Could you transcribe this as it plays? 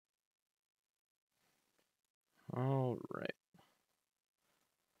All right.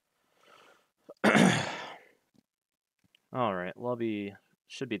 All right, lobby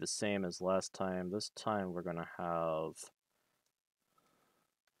should be the same as last time. This time we're gonna have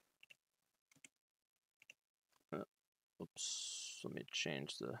oops, let me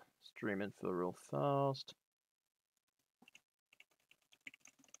change the stream info real fast.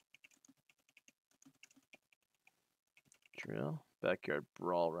 Drill. Backyard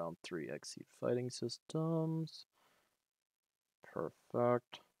Brawl Round 3 XC Fighting Systems.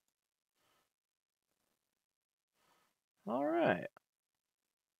 Perfect. Alright.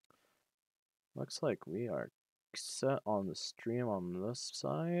 Looks like we are set on the stream on this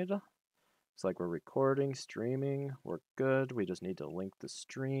side. Looks like we're recording, streaming. We're good. We just need to link the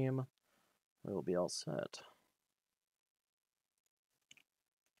stream. We'll be all set.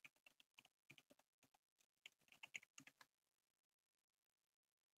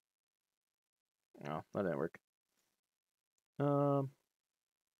 Oh, that didn't work.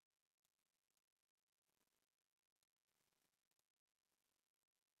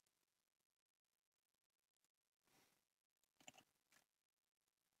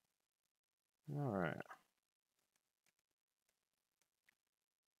 Alright.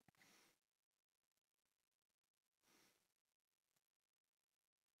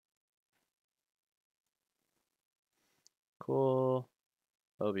 Cool.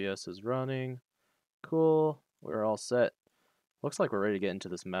 OBS is running. Cool. We're all set. Looks like we're ready to get into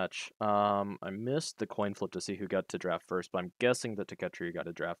this match. I missed the coin flip to see who got to draft first, but I'm guessing that Teketria got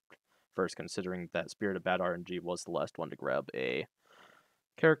to draft first, considering that Spirit of Bad RNG was the last one to grab a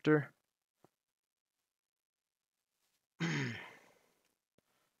character.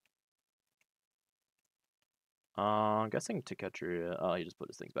 I'm guessing Teketria. Oh, he just put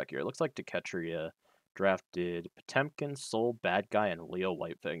his things back here. It looks like Teketria drafted Potemkin, Soul, Bad Guy, and Leo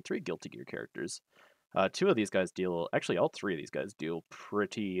Whitefang, 3 Guilty Gear characters. 2 of these guys deal, actually all 3 of these guys deal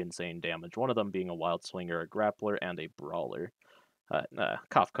pretty insane damage. One of them being a Wild Swinger, a Grappler, and a Brawler.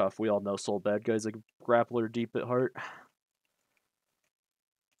 Cough cough, we all know Soul Bad Guy's a Grappler deep at heart.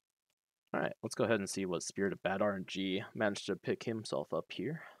 Alright, let's go ahead and see what Spirit of Bad RNG managed to pick himself up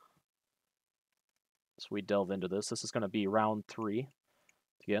here. So we delve into this. This is going to be round 3.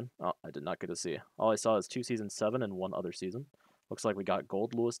 Again, oh, I did not get to see. All I saw is 2 season 7 and 1 other season. Looks like we got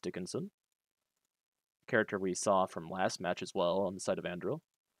Gold Lewis Dickinson. Character we saw from last match as well on the side of Andrew.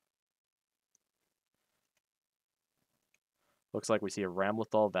 Looks like we see a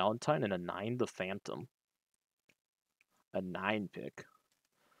Ramlethal Valentine and a 9 the Phantom. A 9 pick.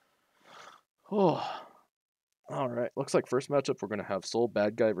 Oh. Alright, looks like first matchup we're going to have Soul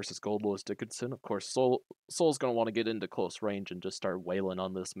Bad Guy versus Gold Lewis Dickinson. Of course, Soul's going to want to get into close range and just start wailing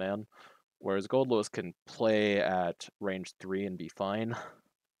on this man. Whereas Gold Lewis can play at range 3 and be fine.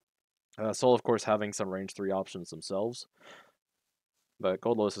 Soul, of course, having some range 3 options themselves. But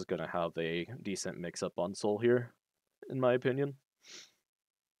Gold Lewis is going to have a decent mix-up on Soul here, in my opinion.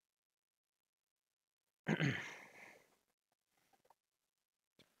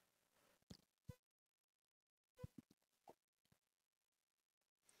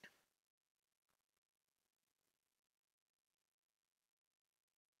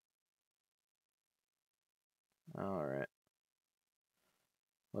 Alright.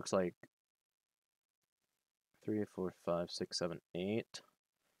 Looks like 3, 4, 5, 6, 7, 8.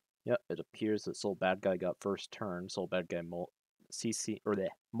 Yep, it appears that Soul Bad Guy got first turn. Soul Bad Guy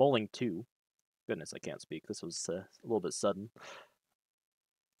Mulling 2. Goodness, I can't speak. This was a little bit sudden.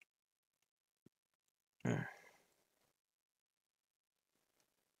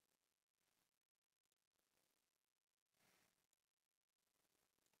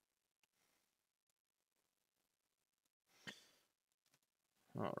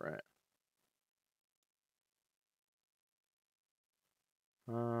 Alright.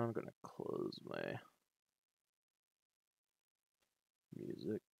 I'm gonna close my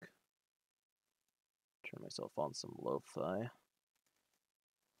music. Turn myself on some lo-fi.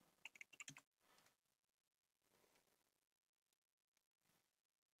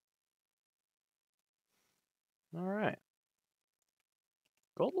 Alright.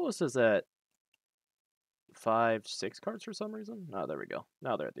 Gold Lewis is at 5, 6 cards for some reason. Oh, there we go.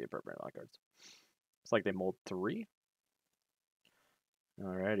 Now they're at the appropriate amount of cards. It's like they mold 3.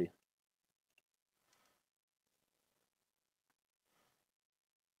 Alrighty.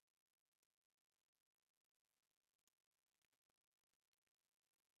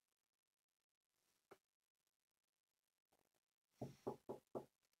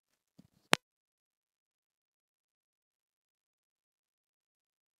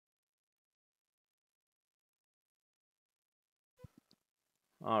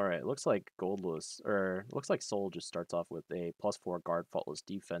 Alright, looks like looks like Soul just starts off with a +4 guard faultless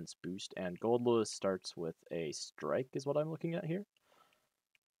defense boost, and Gold Lewis starts with a strike, is what I'm looking at here.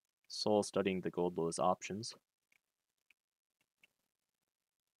 Soul studying the Gold Lewis options.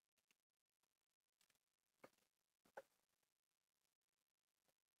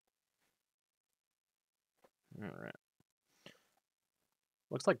 Alright.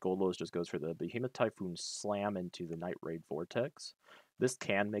 Looks like Gold Lewis just goes for the Behemoth Typhoon Slam into the Night Raid Vortex. This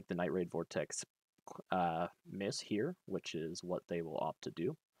can make the Night Raid Vortex miss here, which is what they will opt to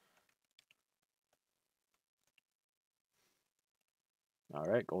do.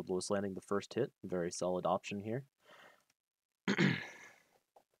 Alright, Gold Lewis landing the first hit. Very solid option here.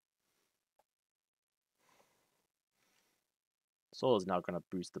 Soul is now going to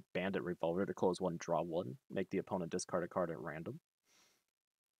boost the Bandit Revolver to close 1, draw 1, make the opponent discard a card at random.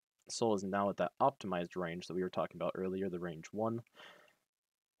 Soul is now at that optimized range that we were talking about earlier, the range 1.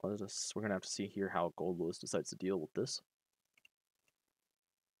 We're going to have to see here how Gold Lewis decides to deal with this.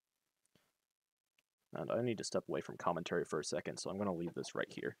 And I need to step away from commentary for a second, so I'm going to leave this right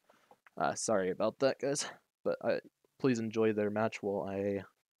here. Sorry about that, guys, but please enjoy their match while I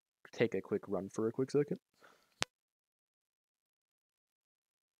take a quick run for a quick second.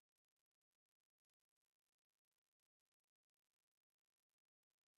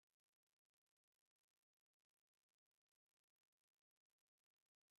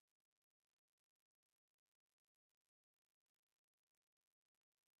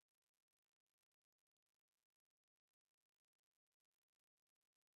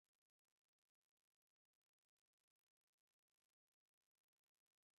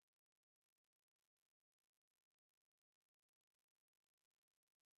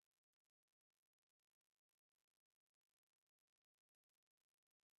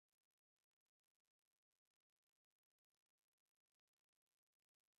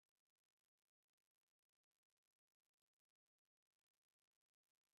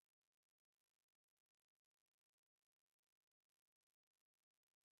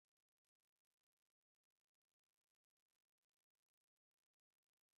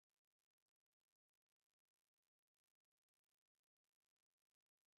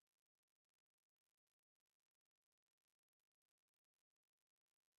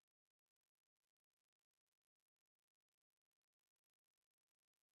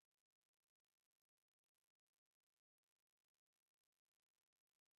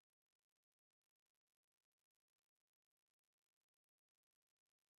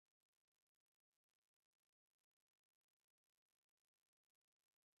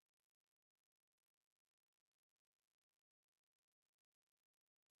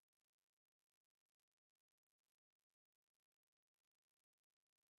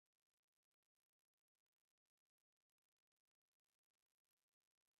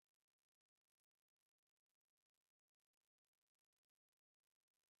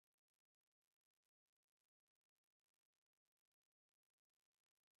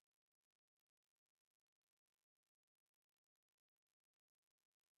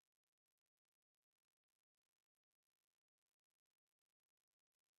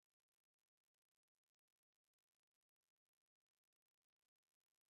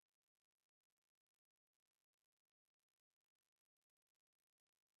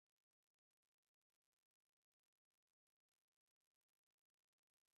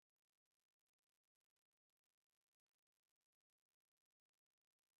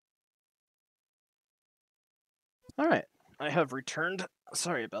 Alright, I have returned.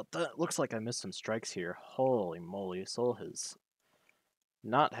 Sorry about that. Looks like I missed some strikes here. Holy moly, Soul is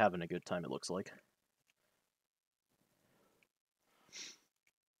not having a good time, it looks like.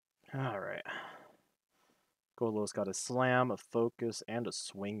 Alright. Gold Lewis got a slam, a focus, and a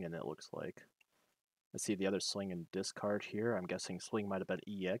swing, and it looks like. Let's see the other swing and discard here. I'm guessing swing might have been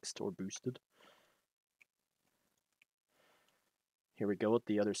EX'd or boosted. Here we go with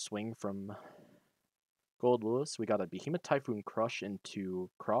the other swing from Gold Lewis. We got a Behemoth Typhoon Crush into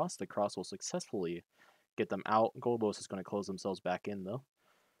Cross. The Cross will successfully get them out. Gold Lewis is going to close themselves back in, though.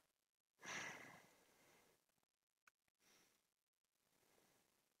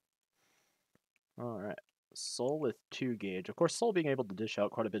 Alright. Soul with 2 gauge. Of course, Soul being able to dish out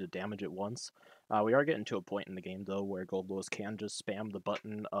quite a bit of damage at once. We are getting to a point in the game, though, where Gold Lewis can just spam the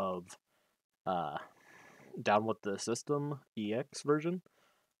button of Down with the System EX version,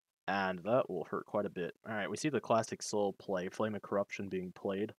 and that will hurt quite a bit. Alright, we see the classic Soul play, Flame of Corruption being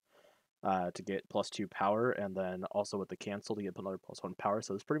played to get +2 power, and then also with the cancel to get another +1 power,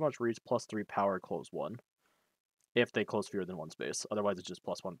 so this pretty much reads +3 power, close 1. If they close fewer than 1 space. Otherwise, it's just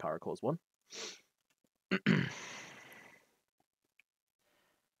 +1 power, close 1.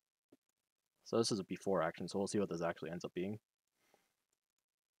 So this is a before action, so we'll see what this actually ends up being.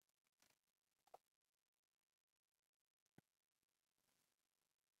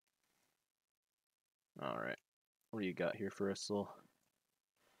 Alright, what do you got here for us, Soul?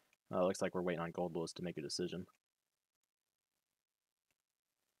 Looks like we're waiting on Gold Lewis to make a decision.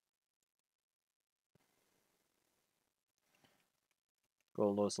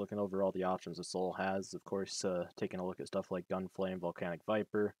 Gold Lewis looking over all the options the Soul has, of course, taking a look at stuff like Gunflame, Volcanic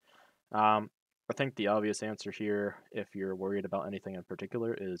Viper. I think the obvious answer here, if you're worried about anything in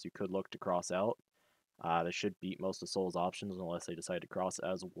particular, is you could look to cross out. They should beat most of Soul's options unless they decide to cross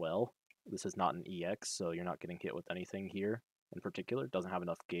as well. This is not an EX, so you're not getting hit with anything here in particular. It doesn't have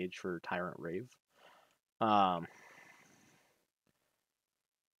enough gauge for Tyrant Rave. Yeah,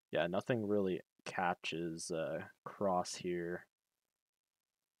 nothing really catches cross here.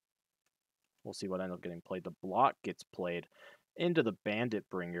 We'll see what ends up getting played. The block gets played into the Bandit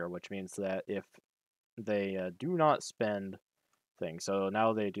Bringer, which means that if they do not spend things, so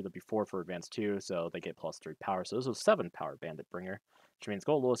now they do the before for advance 2, so they get +3 power. So this is 7 power Bandit Bringer, which means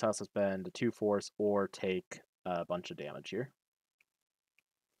Gold Lewis has to spend 2 force or take a bunch of damage here.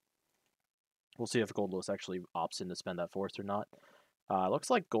 We'll see if Gold Lewis actually opts in to spend that force or not. Looks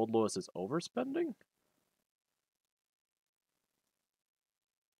like Gold Lewis is overspending.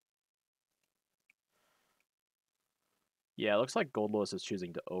 Yeah, it looks like Gold Lewis is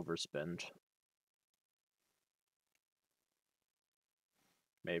choosing to overspend.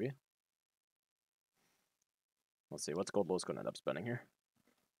 Maybe. Let's see, what's Gold Lewis going to end up spending here?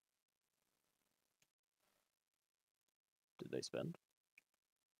 Did they spend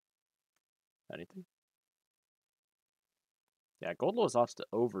anything? Yeah, Gold Lewis opts to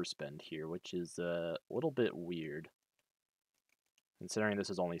overspend here, which is a little bit weird, considering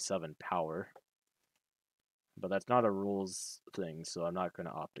this is only 7 power. But that's not a rules thing, so I'm not going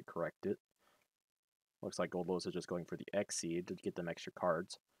to opt to correct it. Looks like Gold Lewis is just going for the X-Seed to get them extra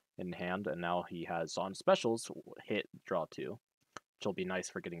cards in hand, and now he has on specials hit draw 2, which will be nice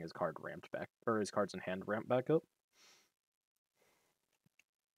for getting his card ramped back, or his cards in hand ramped back up.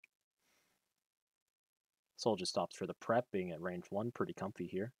 Soul just stops for the prep, being at range 1, pretty comfy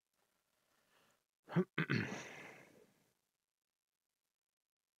here.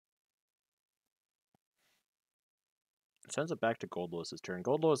 Sends it back to Gold Lewis's turn.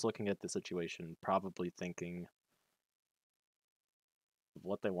 Gold Lewis looking at the situation, probably thinking of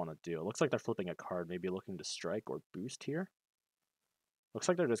what they want to do. It looks like they're flipping a card, maybe looking to strike or boost here. Looks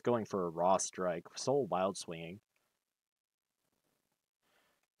like they're just going for a raw strike. Soul wild swinging.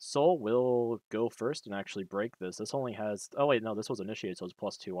 Soul will go first and actually break this. This only has... Oh wait, no, this was initiated, so it's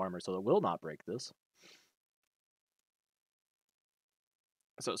 +2 armor, so it will not break this.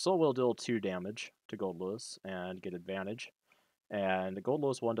 So Soul will deal 2 damage to Gold Lewis and get advantage. And Gold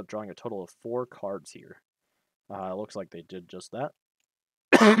Lewis will end up drawing a total of 4 cards here. Looks like they did just that.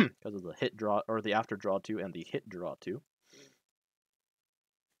 Because of the hit draw, or the after draw 2 and the hit draw 2.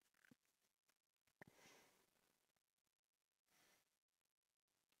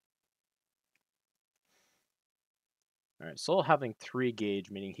 Alright, Soul having 3 gauge,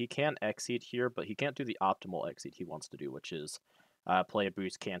 meaning he can X-Seed here, but he can't do the optimal X-Seed he wants to do, which is play a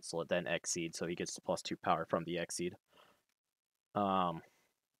boost, cancel it, then X-Seed, so he gets the +2 power from the X-Seed. So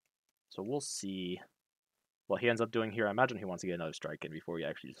we'll see what he ends up doing here. I imagine he wants to get another strike in before he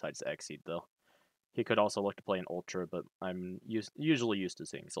actually decides to X-Seed, though. He could also look to play an Ultra, but I'm usually used to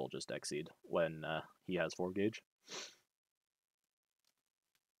seeing Soul just X-Seed when he has 4 gauge.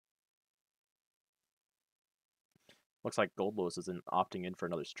 Looks like Gold Lewis isn't opting in for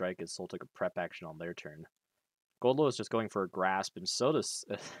another strike as Soul took a prep action on their turn. Gold Lewis just going for a grasp, and so does...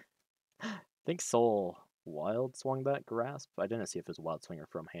 I think Soul wild swung that grasp. I didn't see if it was a wild swinger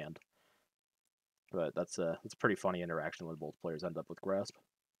from hand. But that's a pretty funny interaction when both players end up with grasp.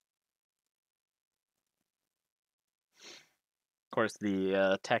 Of course, the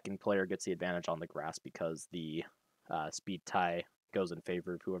attacking player gets the advantage on the grasp because the speed tie goes in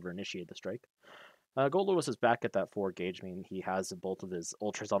favor of whoever initiated the strike. Gold Lewis is back at that 4 gauge, meaning he has both of his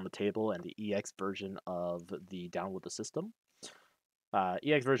ultras on the table and the EX version of the Down with the System.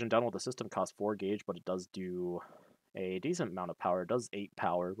 EX version Down with the System costs 4 gauge, but it does do a decent amount of power. It does 8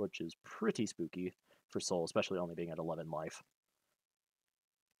 power, which is pretty spooky for Soul, especially only being at 11 life.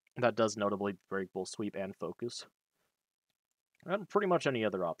 That does notably break both sweep and focus. And pretty much any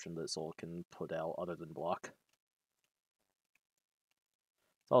other option that Soul can put out other than block.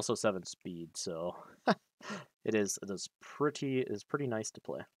 It's also 7 speed, so it is pretty nice to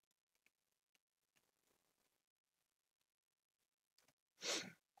play.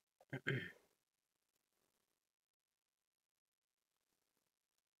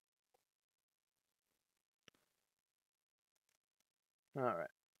 Alright.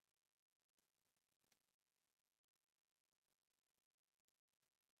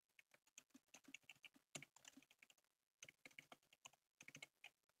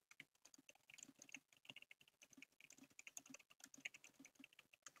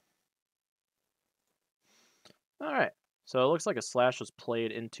 Alright. So it looks like a slash was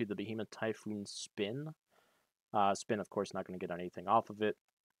played into the Behemoth Typhoon spin. Spin, of course, not going to get anything off of it.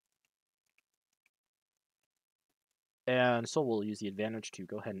 And so we'll use the advantage to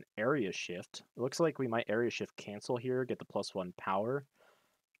go ahead and area shift. It looks like we might area shift cancel here, get the +1 power.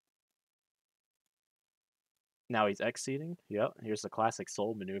 Now he's exceeding. Yep, here's the classic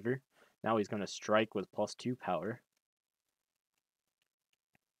soul maneuver. Now he's going to strike with +2 power.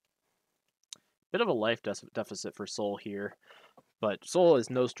 Bit of a life deficit for Soul here, but Soul is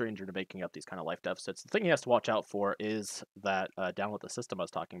no stranger to making up these kind of life deficits. The thing he has to watch out for is that down with the system I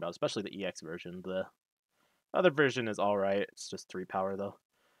was talking about, especially the EX version. The other version is alright, it's just 3 power though.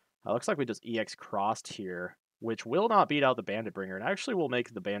 Looks like we just EX crossed here, which will not beat out the Bandit Bringer, and actually will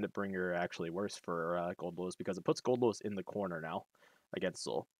make the Bandit Bringer actually worse for Gold Lewis, because it puts Gold Lewis in the corner now against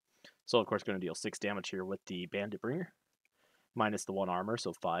Soul. Soul, of course, going to deal 6 damage here with the Bandit Bringer, minus the 1 armor,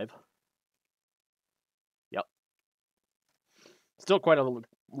 so 5. Yep. Still quite a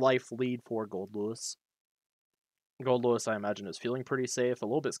life lead for Gold Lewis. Gold Lewis, I imagine, is feeling pretty safe. A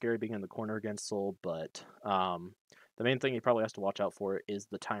little bit scary being in the corner against Soul, but the main thing he probably has to watch out for is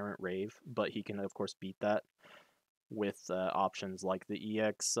the Tyrant Rave, but he can, of course, beat that with options like the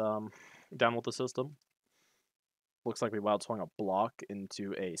EX down with the system. Looks like we wild swung a block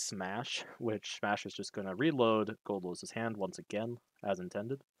into a smash, which smash is just going to reload Gold Lewis's hand once again, as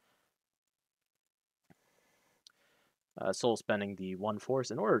intended. Soul spending the 1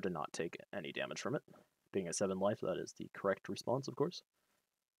 force in order to not take any damage from it. Being at 7 life, that is the correct response, of course.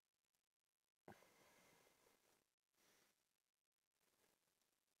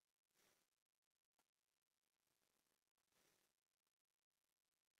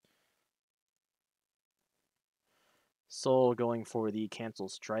 Soul going for the cancel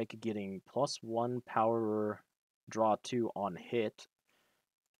strike, getting +1 power, draw 2 on hit,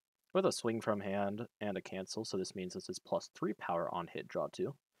 with a swing from hand and a cancel, so this means this is +3 power on hit, draw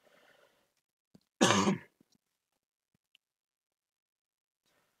 2.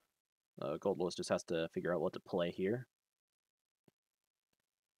 Gold Lewis just has to figure out what to play here.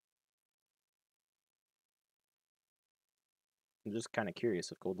 I'm just kind of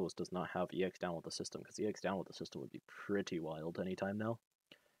curious if Gold Lewis does not have EX down with the system, because EX down with the system would be pretty wild anytime now.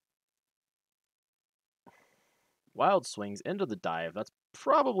 Wild swings into the dive. That's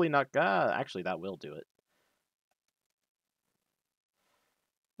probably not... actually, that will do it.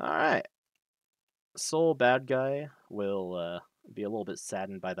 Alright. Soul Bad Guy will be a little bit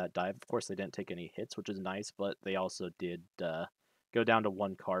saddened by that dive. Of course, they didn't take any hits, which is nice, but they also did go down to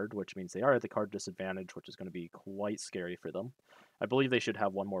 1 card, which means they are at the card disadvantage, which is going to be quite scary for them. I believe they should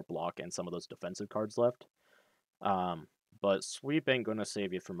have 1 more block and some of those defensive cards left. But sweep ain't going to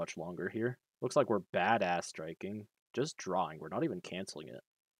save you for much longer here. Looks like we're badass striking. Just drawing. We're not even canceling it.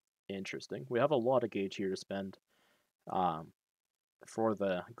 Interesting. We have a lot of gauge here to spend for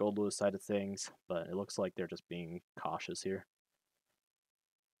the Gold Lewis side of things, but it looks like they're just being cautious here.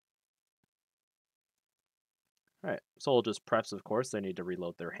 Alright, Soul just preps, of course. They need to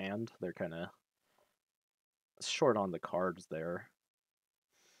reload their hand. They're kind of short on the cards there.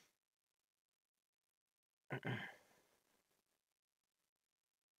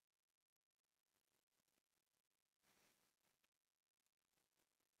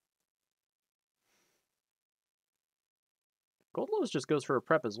 Gold Lewis just goes for a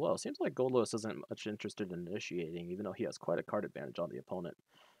prep as well. Seems like Gold Lewis isn't much interested in initiating, even though he has quite a card advantage on the opponent.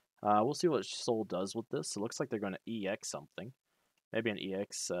 We'll see what Soul does with this. It looks like they're going to EX something. Maybe an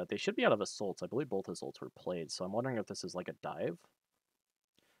EX. They should be out of Assaults. I believe both Assaults were played, so I'm wondering if this is like a dive.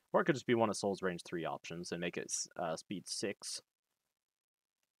 Or it could just be one of Soul's range 3 options and make it speed 6.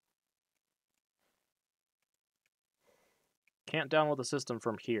 Can't download the system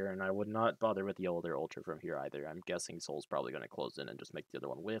from here, and I would not bother with the older Ultra from here either. I'm guessing Soul's probably going to close in and just make the other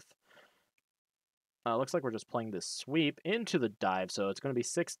one whiff. Looks like we're just playing this sweep into the dive, so it's going to be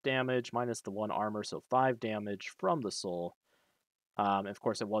 6 damage minus the 1 armor, so 5 damage from the Soul. Of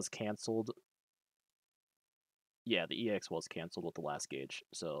course, it was canceled. Yeah, the EX was canceled with the last gauge,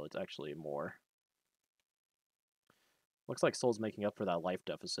 so it's actually more. Looks like Soul's making up for that life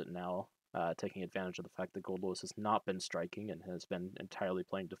deficit now, taking advantage of the fact that Gold Lewis has not been striking and has been entirely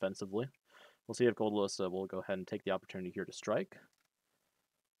playing defensively. We'll see if Gold Lewis will go ahead and take the opportunity here to strike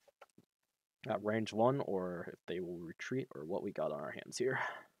at range 1, or if they will retreat, or what we got on our hands here.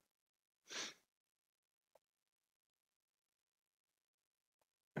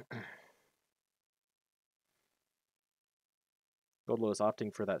 Goldlow is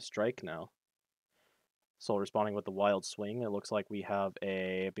opting for that strike now. Soul responding with the wild swing. It looks like we have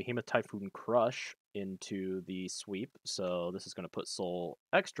a Behemoth Typhoon Crush into the sweep, so this is going to put Soul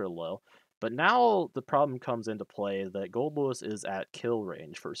extra low. But now the problem comes into play that Goldlewis is at kill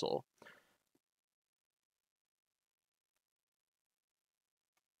range for Soul.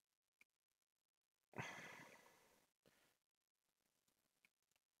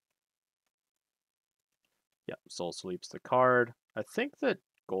 Yep, Soul sweeps the card. I think that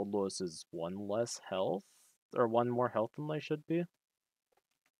Goldlewis is one less health, or one more health than they should be.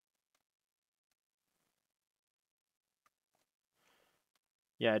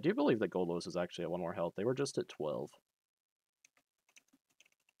 Yeah, I do believe that Goldlewis is actually at one more health. They were just at 12.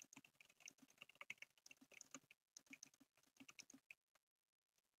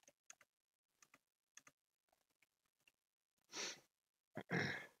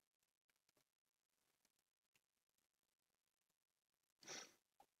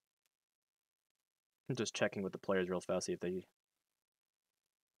 I'm just checking with the players real fast, see if they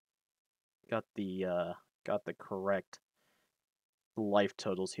got the correct life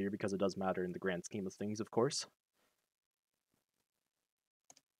totals here, because it does matter in the grand scheme of things, of course.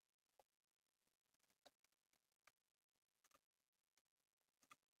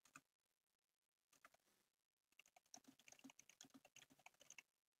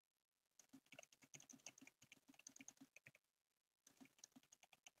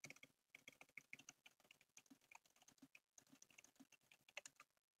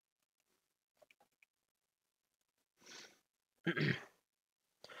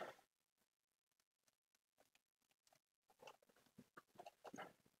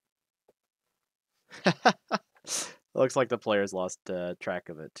 Looks like the players lost track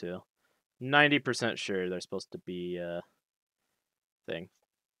of it too. 90% sure they're supposed to be thing.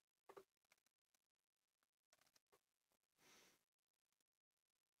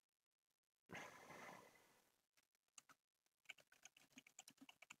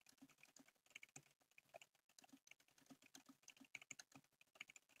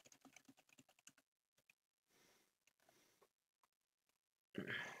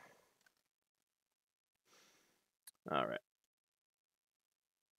 All right.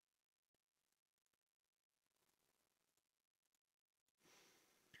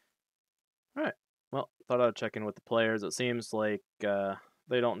 All right. Well, thought I'd check in with the players. It seems like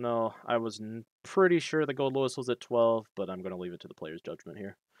they don't know. I was pretty sure the Gold Lewis was at 12, but I'm going to leave it to the players' judgment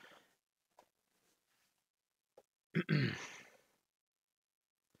here.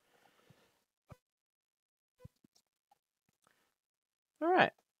 All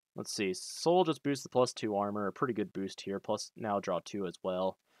right. Let's see. Soul just boosts the +2 armor, a pretty good boost here. Plus now draw 2 as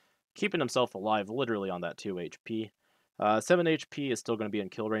well, keeping himself alive literally on that 2 HP. 7 HP is still going to be in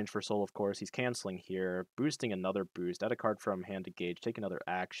kill range for Soul, of course. He's canceling here, boosting another boost. Add a card from hand to gauge, take another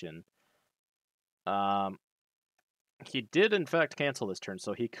action. He did, in fact, cancel this turn,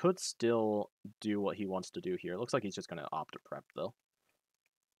 so he could still do what he wants to do here. Looks like he's just going to opt to prep, though.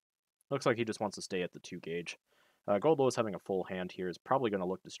 Looks like he just wants to stay at the 2 gauge. Gold Lewis having a full hand here is probably going to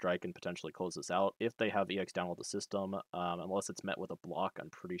look to strike and potentially close this out. If they have EX down with the system, unless it's met with a block, I'm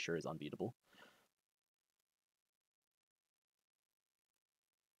pretty sure is unbeatable.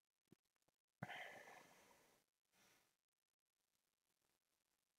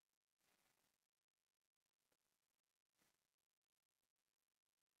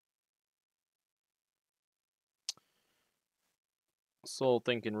 Soul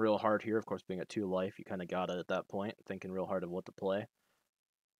thinking real hard here. Of course, being at 2 life, you kind of got it at that point. Thinking real hard of what to play.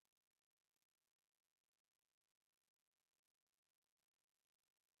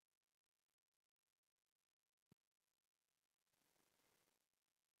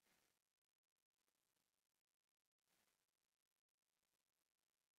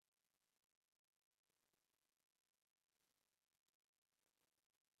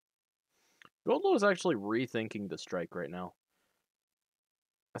 Goldlow is actually rethinking the strike right now.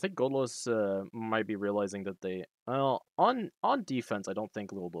 I think Goldlewis might be realizing that they... Well, on defense, I don't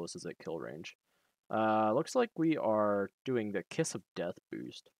think Goldlewis is at kill range. Looks like we are doing the Kiss of Death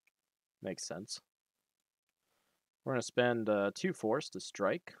boost. Makes sense. We're going to spend 2 force to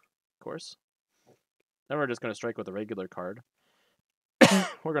strike, of course. Then we're just going to strike with a regular card.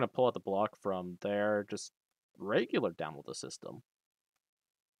 We're going to pull out the block from there, just regular download the system.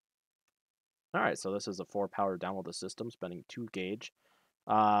 Alright, so this is a 4-power download the system, spending 2 gauge.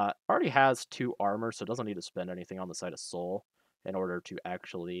 Already has 2 armor, so doesn't need to spend anything on the side of Soul in order to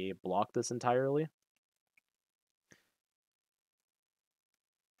actually block this entirely.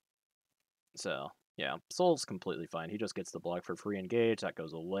 So, Yeah, Soul's completely fine. He just gets the block for free engage. That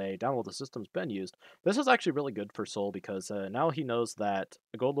goes away. Down while the system's been used. This is actually really good for Soul because now he knows that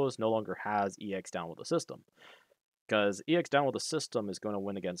Gold Lewis no longer has EX down with the system. Because EX down with the system is going to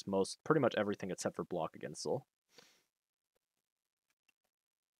win against pretty much everything except for block against Soul.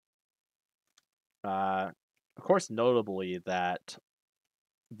 Of course, notably that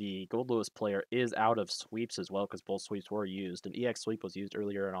the Gold Lewis player is out of sweeps as well because both sweeps were used. An EX sweep was used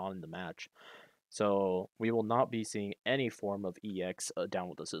earlier on in the match. So we will not be seeing any form of EX down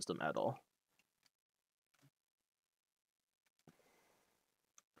with the system at all.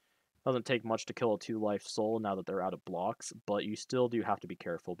 Doesn't take much to kill a 2-life Soul now that they're out of blocks, but you still do have to be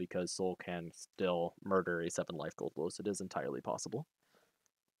careful because Soul can still murder a 7-life Gold Lewis. It is entirely possible.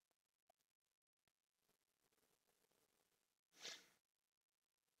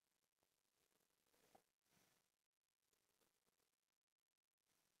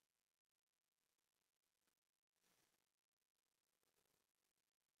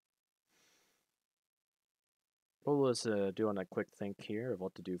 Gold Lewis doing a quick think here of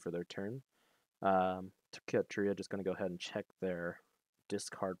what to do for their turn. Teketria just going to go ahead and check their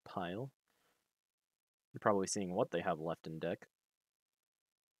discard pile. You're probably seeing what they have left in deck.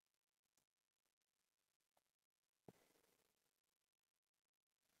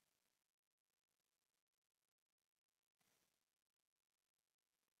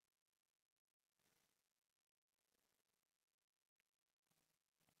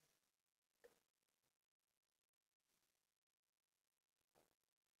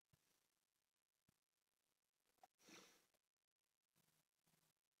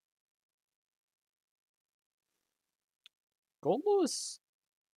 Gold Lewis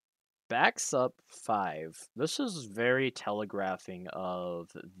backs up 5. This is very telegraphing of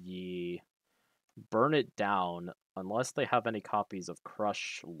the burn it down unless they have any copies of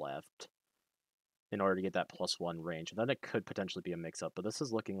Crush left in order to get that +1 range. Then it could potentially be a mix-up, but this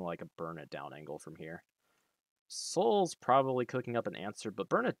is looking like a burn it down angle from here. Soul's probably cooking up an answer, but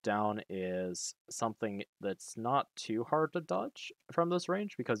burn it down is something that's not too hard to dodge from this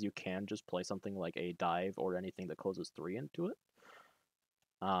range because you can just play something like a dive or anything that closes 3 into it.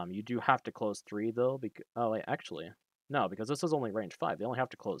 You do have to close 3 though, because wait, actually, no, because this is only range 5. They only have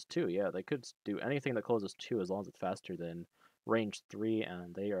to close 2. Yeah, they could do anything that closes 2 as long as it's faster than range 3,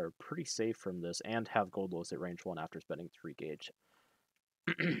 and they are pretty safe from this and have Gold Lewis at range 1 after spending 3 gauge.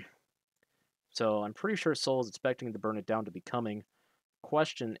 So I'm pretty sure Soul is expecting the burn it down to be coming.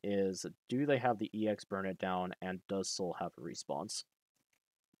 Question is, do they have the EX burn it down, and does Soul have a response?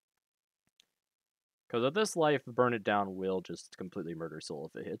 Because at this life, burn it down will just completely murder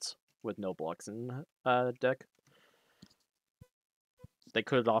Soul if it hits with no blocks in deck. They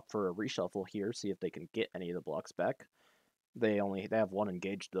could opt for a reshuffle here, see if they can get any of the blocks back. They have 1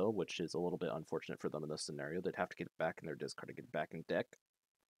 engaged though, which is a little bit unfortunate for them in this scenario. They'd have to get it back in their discard to get it back in deck.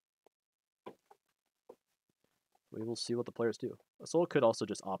 We will see what the players do. Soul could also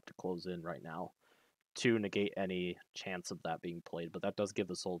just opt to close in right now to negate any chance of that being played, but that does give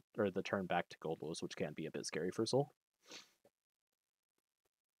the Soul or the turn back to Gold Lewis, which can be a bit scary for Soul.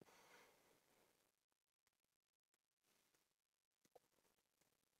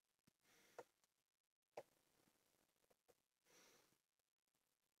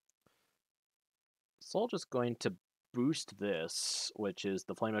 Soul just going to boost this, which is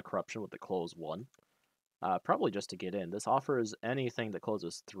the Flame of Corruption with the close 1. Probably just to get in. This offers anything that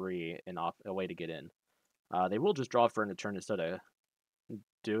closes 3 a way to get in. They will just draw for an turn instead of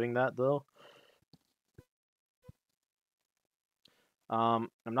doing that, though. I'm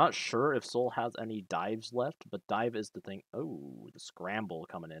not sure if Soul has any dives left, but dive is the thing. Oh, the scramble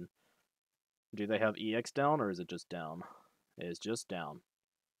coming in. Do they have EX down, or is it just down? It is just down.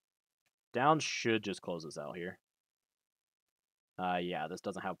 Down should just close us out here. Yeah, this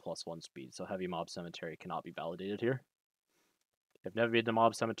doesn't have +1 speed, so Heavy Mob Cemetery cannot be validated here. If Heavy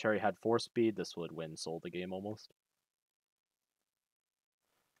Mob Cemetery had 4 speed, this would win Soul the game almost.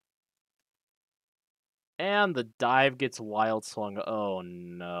 And the dive gets wild swung. Oh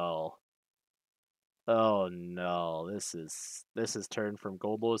no. Oh no. This is turned from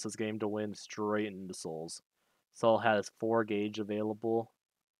Gold Lewis's game to win straight into Soul's. Soul has 4 gauge available.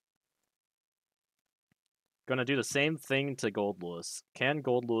 Gonna do the same thing to Gold Lewis. Can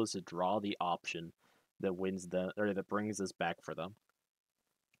Gold Lewis draw the option that wins the or that brings this back for them?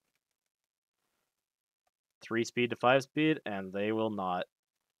 3 speed to 5 speed, and they will not.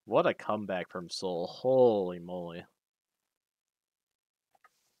 What a comeback from Soul. Holy moly.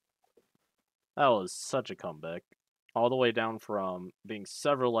 That was such a comeback. All the way down from being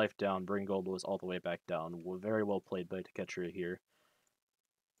several life down, bring Gold Lewis all the way back down. Very well played by Teketria here.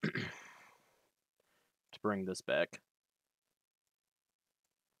 bring this back.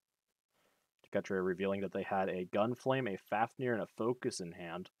 Teketria revealing that they had a Gunflame, a Fafnir, and a Focus in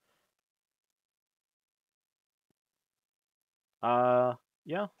hand.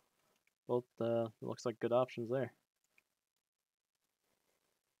 Yeah. Both, looks like good options there.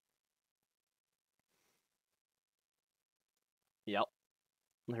 Yep.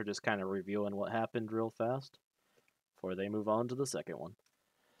 They're just kind of reviewing what happened real fast before they move on to the second one.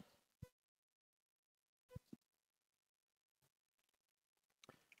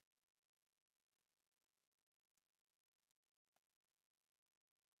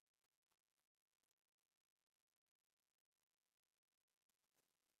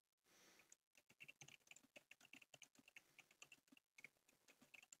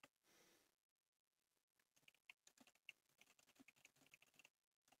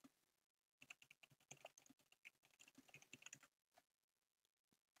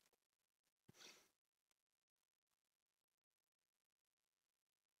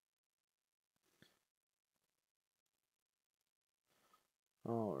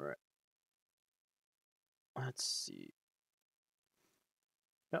 Alright. Let's see.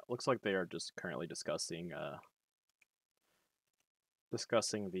 Yeah, looks like they are just currently discussing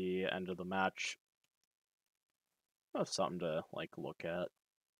the end of the match. That's something to like look at.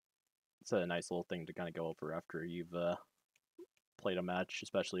 It's a nice little thing to kind of go over after you've played a match,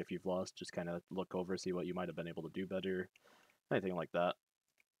 especially if you've lost. Just kind of look over, see what you might have been able to do better, anything like that.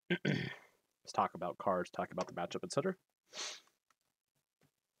 Let's talk about cards, talk about the matchup, etc.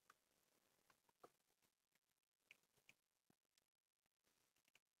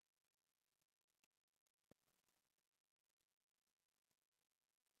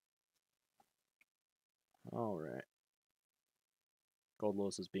 Alright.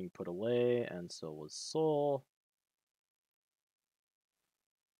 Goldlos is being put away, and so was Soul.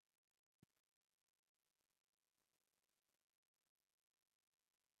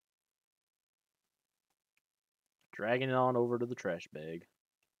 Dragging it on over to the trash bag.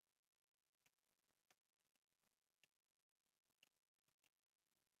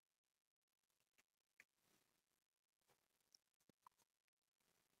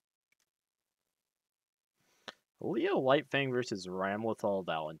 Leo Lightfang versus Ramlethal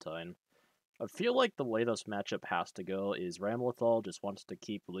Valentine. I feel like the way this matchup has to go is Ramlethal just wants to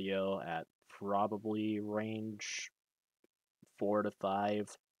keep Leo at probably range 4 to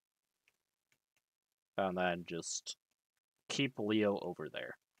 5. And then just keep Leo over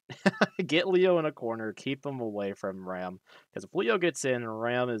there. Get Leo in a corner, keep him away from Ram. Because if Leo gets in,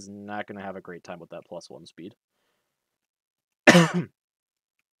 Ram is not going to have a great time with that +1 speed.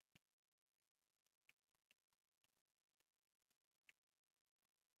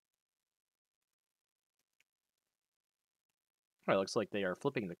 Alright, looks like they are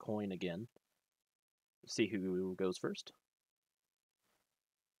flipping the coin again. See who goes first.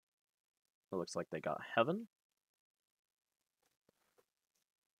 It looks like they got Heaven.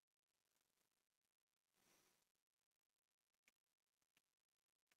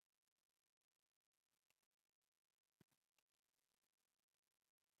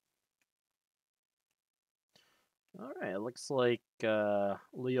 Alright, it looks like Leo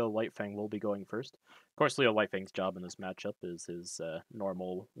Lightfang will be going first. Of course, Leo Lightfang's job in this matchup is his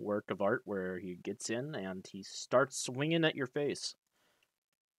normal work of art, where he gets in and he starts swinging at your face.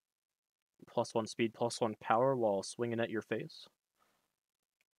 +1 speed, +1 power while swinging at your face.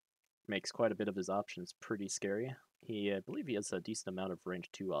 Makes quite a bit of his options pretty scary. I believe he has a decent amount of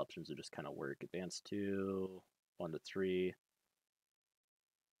range 2 options that just kind of work. Advance 2, 1 to 3.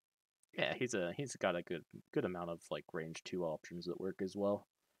 Yeah, he's got a good amount of like range 2 options that work as well.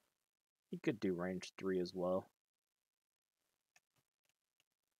 He could do range 3 as well.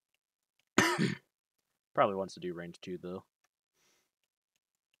 Probably wants to do range 2 though.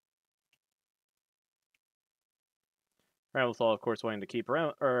 Ramlethal, of course, wanting to keep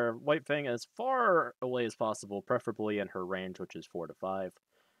White Fang as far away as possible, preferably in her range, which is 4 to 5.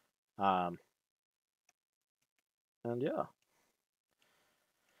 And yeah.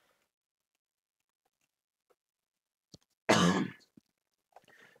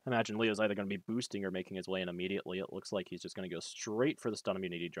 Imagine Leo's either going to be boosting or making his way in immediately. It looks like he's just going to go straight for the stun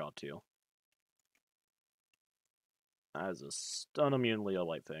immunity draw 2. That is a stun immune Leo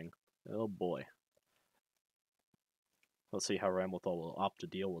White Fang. Oh boy. Let's see how Ramlethal will opt to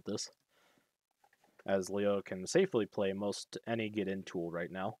deal with this, as Leo can safely play most any get-in tool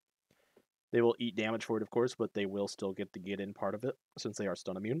right now. They will eat damage for it, of course, but they will still get the get-in part of it, since they are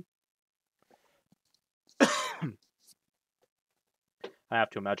stun immune. I have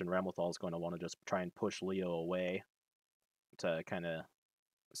to imagine Ramlethal is going to want to just try and push Leo away to kind of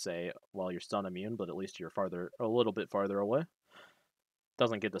say, while you're stun immune, but at least you're a little bit farther away.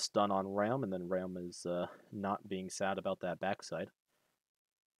 Doesn't get the stun on Ram, and then Ram is not being sad about that backside.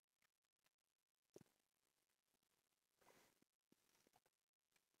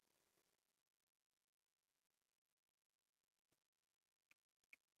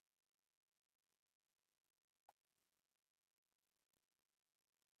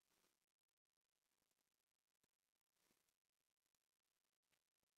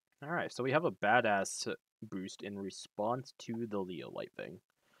 Alright, so we have a badass boost in response to the Leo Light Fang.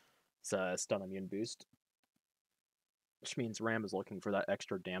 It's a stun immune boost, which means Ram is looking for that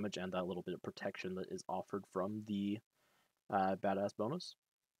extra damage and that little bit of protection that is offered from the badass bonus.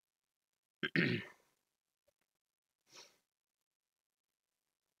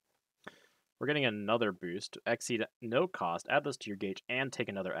 We're getting another boost. Exceed at no cost. Add this to your gauge and take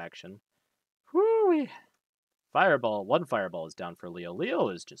another action. Whoo! Fireball. One fireball is down for Leo. Leo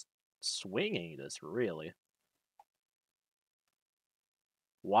is just swinging this, really.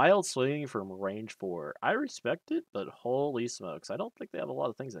 Wild swinging from range 4. I respect it, but holy smokes. I don't think they have a lot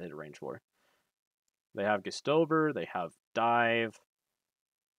of things that hit range 4. They have Gustover, they have Dive,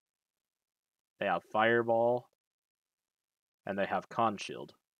 they have Fireball, and they have Con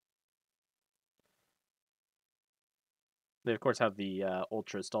Shield. They, of course, have the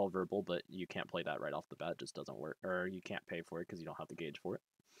Ultra Stall Verbal, but you can't play that right off the bat. It just doesn't work. Or you can't pay for it because you don't have the gauge for it.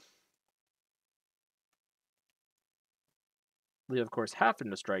 We, of course, have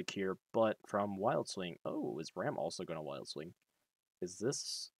to strike here, but from Wild Swing... Oh, is Ram also going to Wild Swing? Is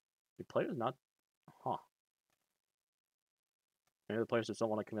this... The player's not... Huh. Maybe the players just don't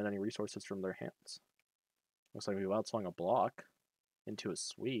want to commit any resources from their hands. Looks like we Wild Swung a block into a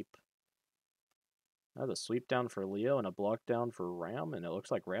sweep. Now the sweep down for Leo and a block down for Ram, and it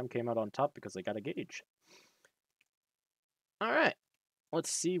looks like Ram came out on top because they got a gauge. Alright,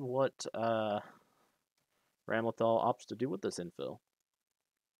 let's see what Ramlethal opts to do with this infill.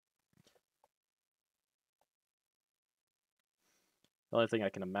 The only thing I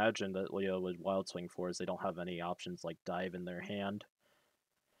can imagine that Leo would Wild Swing for is they don't have any options like Dive in their hand.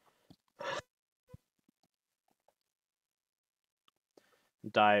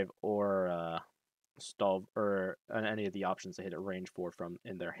 Dive or Stall, or any of the options they hit at range 4 from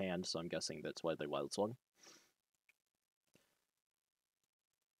in their hand, so I'm guessing that's why they Wild Swung.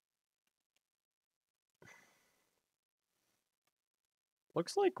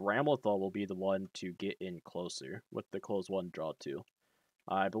 Looks like Ramlethal will be the one to get in closer with the close 1 draw 2.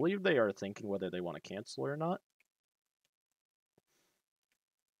 I believe they are thinking whether they want to cancel or not.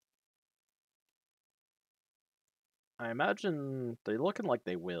 I imagine they're looking like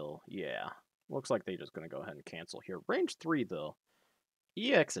they will. Yeah. Looks like they're just going to go ahead and cancel here. Range 3, though.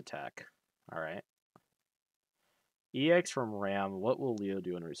 EX attack. Alright. EX from Ram. What will Leo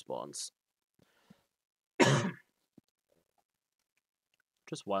do in response?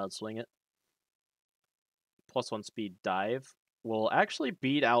 Just Wild Swing it. +1 speed dive will actually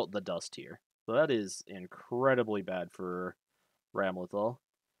beat out the dust here. So that is incredibly bad for Ramlethal.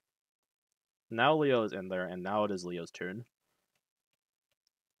 Now Leo is in there, and now it is Leo's turn.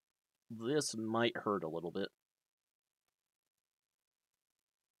 This might hurt a little bit.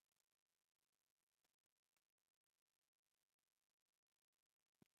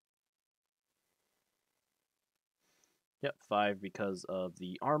 Yep, 5 because of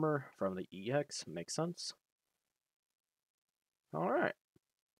the armor from the EX. Makes sense. Alright.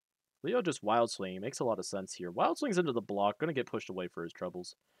 Leo just Wild Swing. Makes a lot of sense here. Wild Swings into the block. Gonna get pushed away for his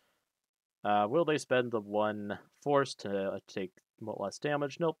troubles. Will they spend the 1 force to take less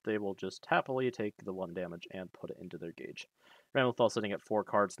damage? Nope, they will just happily take the 1 damage and put it into their gauge. Ramlethal sitting at 4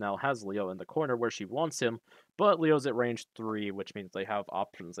 cards now has Leo in the corner where she wants him, but Leo's at range 3, which means they have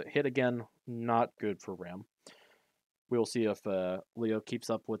options that hit again. Not good for Ram. We'll see if Leo keeps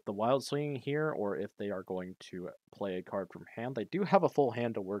up with the Wild Swing here, or if they are going to play a card from hand. They do have a full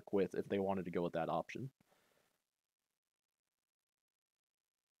hand to work with if they wanted to go with that option.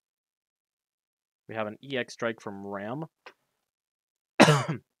 We have an EX strike from Ram.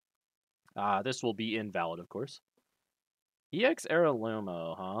 This will be invalid, of course. EX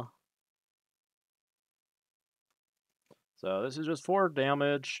Aralumo, huh? So this is just 4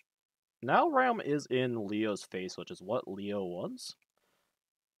 damage. Now Ram is in Leo's face, which is what Leo wants.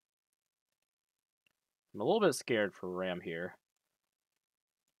 I'm a little bit scared for Ram here.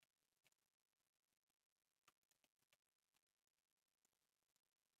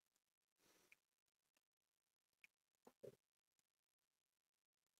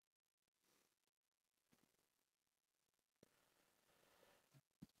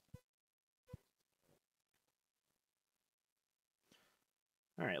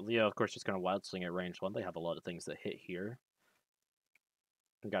 Alright, Leo, of course, just going to Wild Swing at range 1. They have a lot of things that hit here.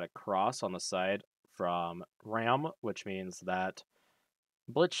 We got a cross on the side from Ram, which means that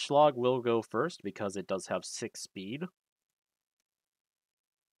Blitzschlag will go first because it does have 6 speed.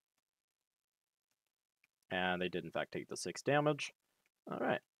 And they did, in fact, take the 6 damage.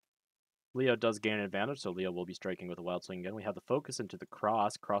 Alright. Leo does gain an advantage, so Leo will be striking with a Wild Swing again. We have the focus into the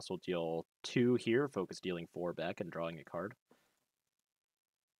cross. Cross will deal 2 here, focus dealing 4 back and drawing a card.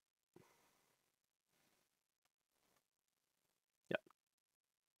 Yep.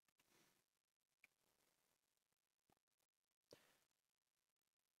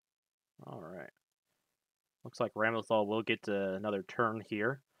 Alright. Looks like Ramlethal will get another turn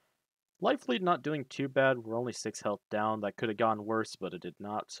here. Life lead not doing too bad. We're only 6 health down. That could have gone worse, but it did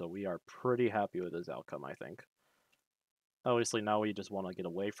not, so we are pretty happy with this outcome, I think. Obviously, now we just want to get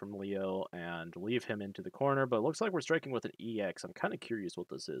away from Leo and leave him into the corner, but it looks like we're striking with an EX. I'm kind of curious what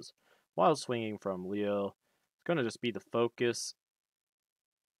this is. Wild swinging from Leo. It's going to just be the focus.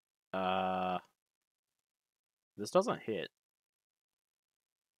 This doesn't hit.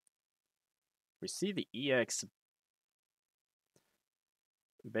 We see the EX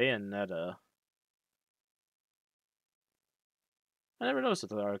Bayonetta. I never noticed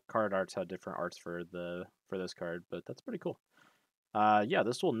that our card arts had different arts for this card, but that's pretty cool. Yeah,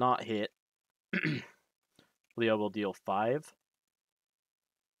 this will not hit. Leo will deal 5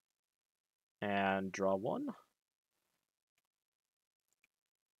 and draw 1.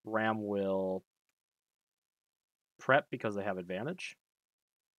 Ram will prep because they have advantage.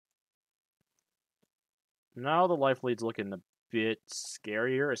 Now the life lead's looking a bit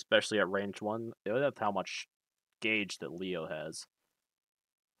scarier, especially at range 1. That's how much gauge that Leo has.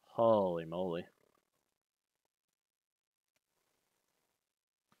 Holy moly.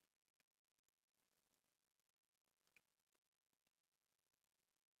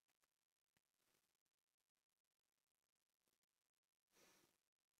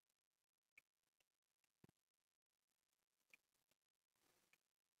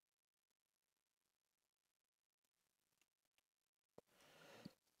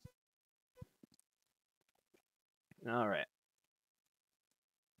 Alright.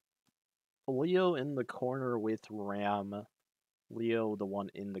 Leo in the corner with Ram. Leo the one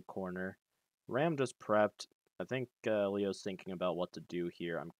in the corner. Ram just prepped. I think Leo's thinking about what to do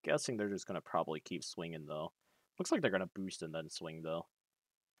here. I'm guessing they're just going to probably keep swinging, though. Looks like they're going to boost and then swing, though.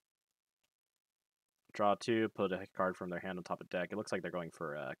 Draw 2, put a card from their hand on top of deck. It looks like they're going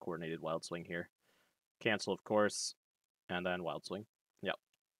for a coordinated Wild Swing here. Cancel, of course, and then Wild Swing. Yep.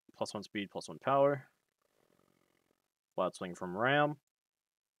 +1 speed, +1 power. Wild Swing from Ram.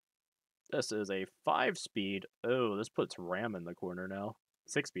 This is a 5 speed. Oh, this puts Ram in the corner now.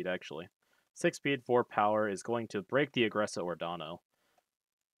 6 speed, actually. 6 speed, 4 power is going to break the Aggressa Ordano.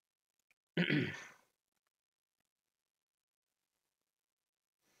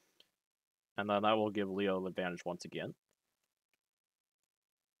 And then that will give Leo the advantage once again.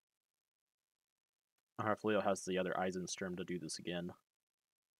 Or if Leo has the other Eisensturm to do this again.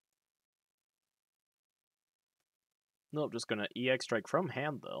 Nope, just gonna EX strike from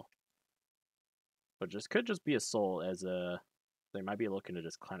hand, though. But could just be a soul, as they might be looking to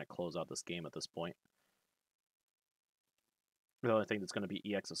just kind of close out this game at this point. The only thing that's going to be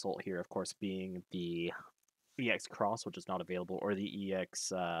EX Assault here, of course, being the EX Cross, which is not available, or the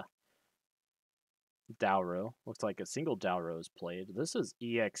EX Dowro. Looks like a single Dowro is played. This is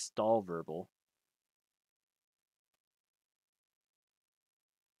EX Stall Verbal.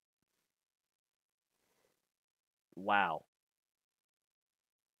 Wow.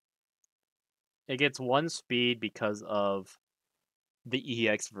 It gets 1 speed because of the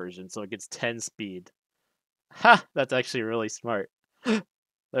EX version, so it gets 10 speed. Ha! That's actually really smart.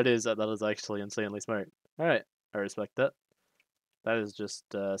 That is actually insanely smart. Alright, I respect that. That is just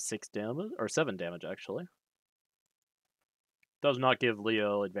 6 damage, or 7 damage, actually. Does not give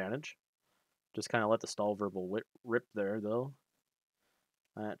Leo advantage. Just kind of let the stall verbal rip there, though.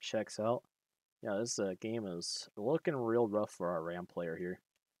 That checks out. Yeah, this game is looking real rough for our Ram player here.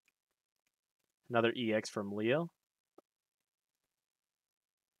 Another EX from Leo.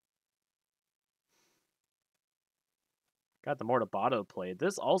 Got the Mortabato played.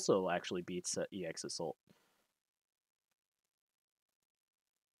 This also actually beats EX Assault.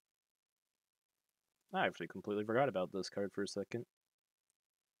 I actually completely forgot about this card for a second.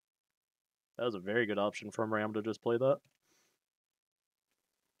 That was a very good option from Ram to just play that.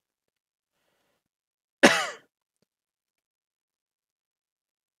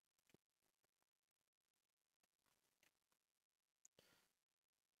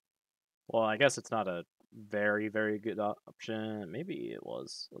 Well, I guess it's not a very, very good option. Maybe it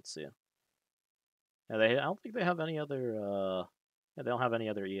was. Let's see. Yeah, I don't think they have any other. Yeah, they don't have any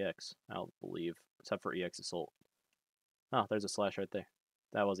other EX. I don't believe, except for EX Assault. Oh, there's a slash right there.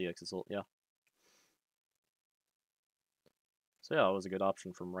 That was EX Assault. Yeah. So yeah, it was a good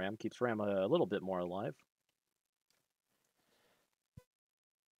option from Ram. Keeps Ram a little bit more alive.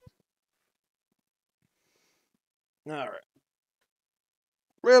 All right.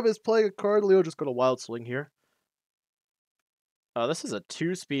 Ram is playing a card. Leo just got a wild swing here. This is a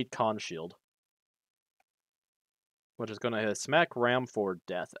 2-speed con shield, which is going to smack Ram for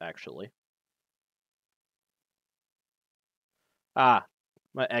death, actually. Ah,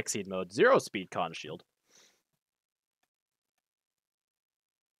 my Exceed mode. 0-speed con shield.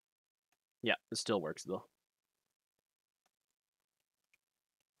 Yeah, it still works, though.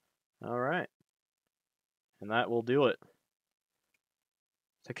 All right. And that will do it.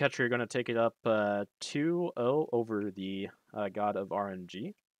 Teketria, you're going to take it up 2-0 over the God of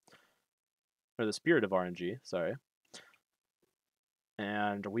RNG. Or the Spirit of RNG, sorry.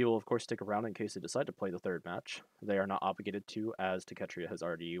 And we will, of course, stick around in case they decide to play the third match. They are not obligated to, as Teketria has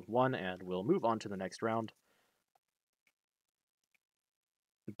already won, and will move on to the next round.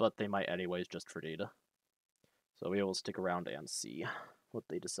 But they might anyways, just for data. So we will stick around and see what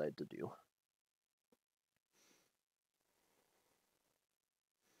they decide to do.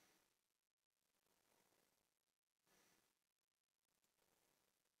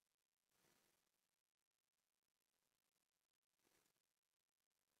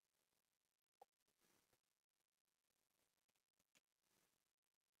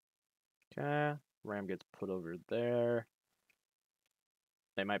 Okay, Ram gets put over there.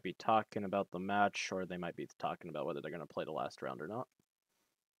 They might be talking about the match, or they might be talking about whether they're going to play the last round or not.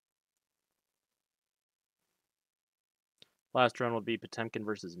 Last round will be Potemkin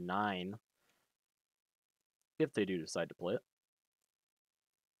versus 9. If they do decide to play it.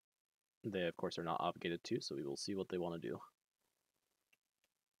 They, of course, are not obligated to, so we will see what they want to do.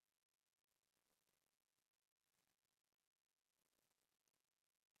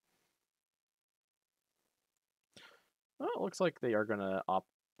 Well, it looks like they are going to opt.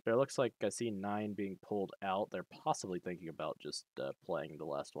 It looks like I see 9 being pulled out. They're possibly thinking about just playing the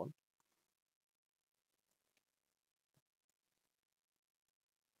last one.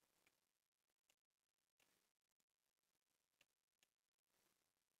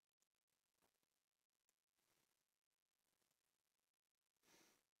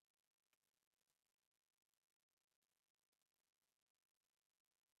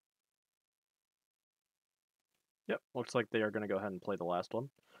 Yep, looks like they are going to go ahead and play the last one.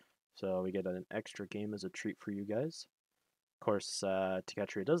 So we get an extra game as a treat for you guys. Of course,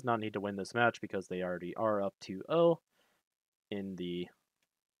 Teketria does not need to win this match because they already are up 2-0 in the...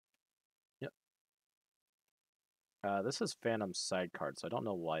 Yep. This is Phantom's side card, so I don't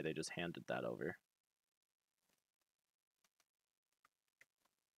know why they just handed that over.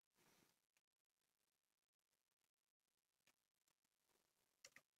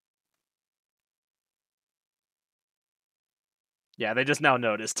 Yeah, they just now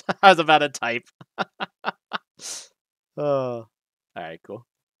noticed. I was about to type. Alright, cool.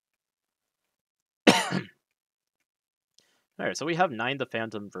 Alright, so we have 9 the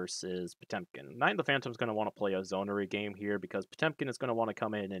Phantom versus Potemkin. 9 the Phantom's going to want to play a zonery game here because Potemkin is going to want to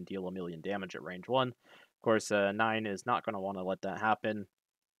come in and deal 1,000,000 damage at range 1. Of course, 9 is not going to want to let that happen.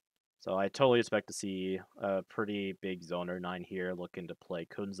 So I totally expect to see a pretty big zoner 9 here looking to play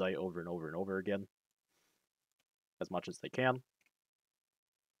Kunzai over and over and over again. As much as they can.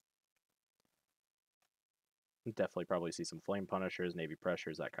 Definitely probably see some Flame Punishers, Navy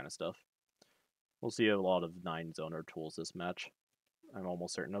Pressures, that kind of stuff. We'll see a lot of 9 zoner tools this match. I'm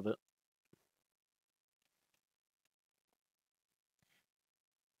almost certain of it.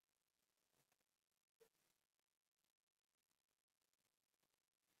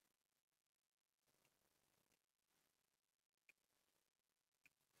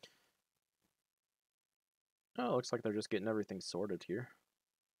 Oh, looks like they're just getting everything sorted here.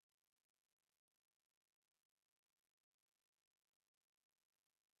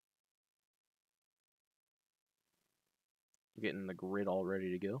 Getting the grid all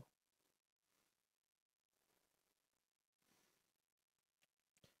ready to go.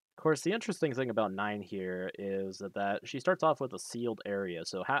 Of course, the interesting thing about 9 here is that she starts off with a sealed area.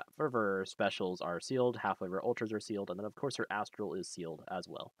 So half of her specials are sealed, half of her ultras are sealed, and then of course her astral is sealed as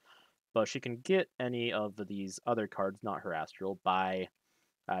well. But she can get any of these other cards, not her astral, by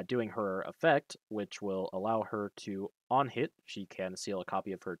doing her effect, which will allow her to, on hit, she can seal a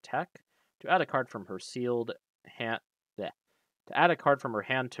copy of her tech, to add a card from her sealed hand, to add a card from her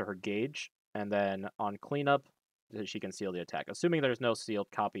hand to her gauge, And then on cleanup, she can seal the attack, assuming there's no sealed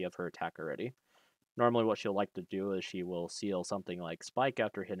copy of her attack already. Normally what she'll like to do is she will seal something like Spike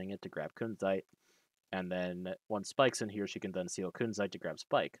after hitting it to grab Kunzite, and then once Spike's in here, she can then seal Kunzite to grab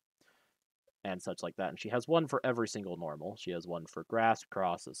Spike, and such like that. And she has one for every single normal. She has one for Grasp,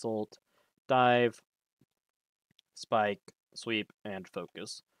 Cross, Assault, Dive, Spike, Sweep, and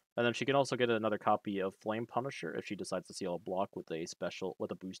Focus. And then she can also get another copy of Flame Punisher if she decides to seal a block with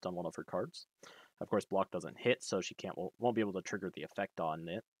a boost on one of her cards. Of course, block doesn't hit, so she won't be able to trigger the effect on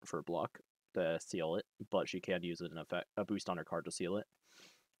it for block to seal it, but she can use a boost on her card to seal it.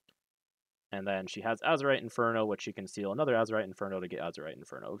 And then she has Azurite Inferno, which she can seal another Azurite Inferno to get Azurite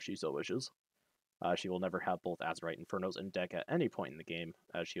Inferno if she so wishes. She will never have both Azurite Infernos in deck at any point in the game,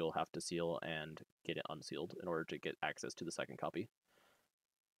 as she'll have to seal and get it unsealed in order to get access to the second copy.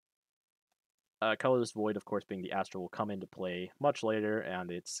 Colorless Void, of course, being the Astral, will come into play much later,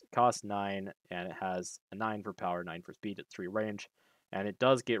 and it's cost 9, and it has a 9 for power, 9 for speed at 3 range, and it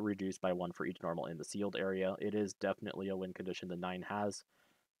does get reduced by 1 for each normal in the sealed area. It is definitely a win condition the 9 has,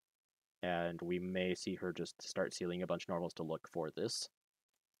 and we may see her just start sealing a bunch of normals to look for this.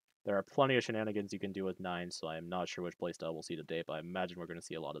 There are plenty of shenanigans you can do with 9, so I'm not sure which playstyle we'll see today, but I imagine we're going to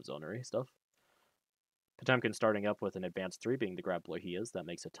see a lot of zonery stuff. Potemkin starting up with an advanced 3 being the grappler he is, that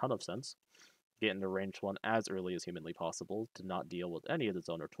makes a ton of sense. Get into range 1 as early as humanly possible to not deal with any of the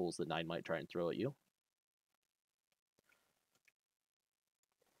zoner tools that 9 might try and throw at you.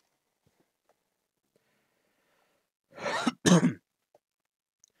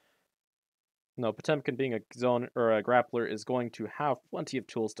 No, Potemkin being a zone or a grappler is going to have plenty of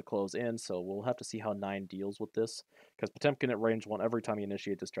tools to close in, so we'll have to see how 9 deals with this. Because Potemkin at range 1, every time he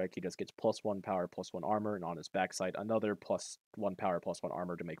initiates a strike, he just gets +1 power, +1 armor, and on his backside, another +1 power, +1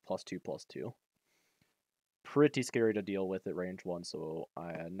 armor to make +2/+2. Pretty scary to deal with at range 1, so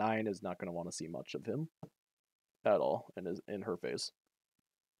 9 is not going to want to see much of him at all in her phase.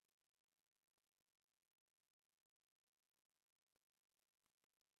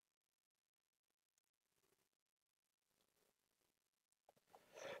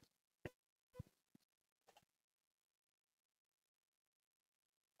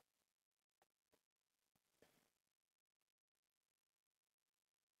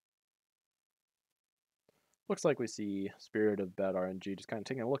 Looks like we see Spirit of Bad RNG just kind of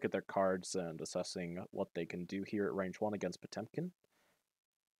taking a look at their cards and assessing what they can do here at range 1 against Potemkin.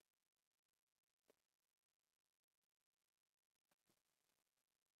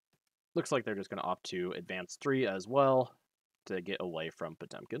 Looks like they're just going to opt to advance 3 as well to get away from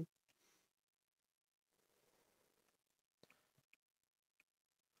Potemkin.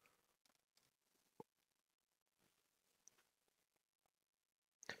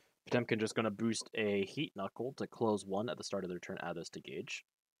 Potemkin just going to boost a Heat Knuckle to close 1 at the start of their turn, add this to gauge.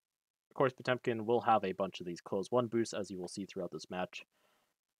 Of course, Potemkin will have a bunch of these close 1 boosts, as you will see throughout this match.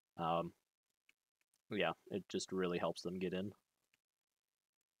 Yeah, it just really helps them get in.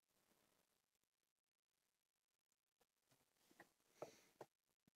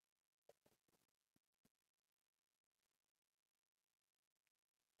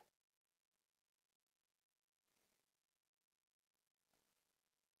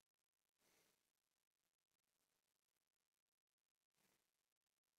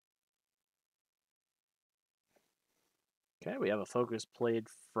 Okay, we have a Focus played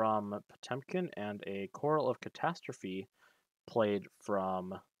from Potemkin and a Choral of Catastrophe played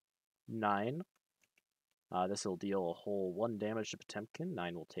from 9. This will deal a whole 1 damage to Potemkin.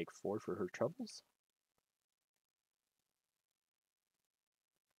 9 will take 4 for her troubles.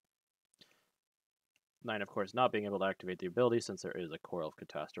 Nine, of course, not being able to activate the ability since there is a Choral of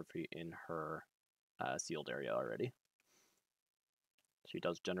Catastrophe in her sealed area already. She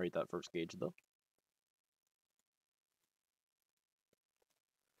does generate that first gauge, though.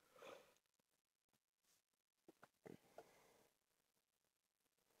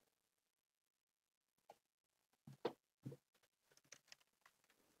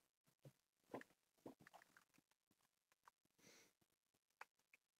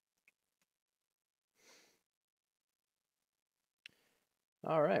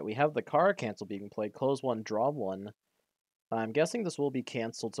 Alright, we have the card cancel being played. Close 1, draw 1. I'm guessing this will be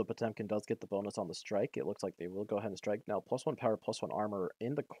canceled, so Potemkin does get the bonus on the strike. It looks like they will go ahead and strike. Now, +1 power, +1 armor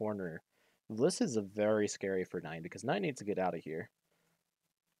in the corner. This is very scary for 9, because 9 needs to get out of here.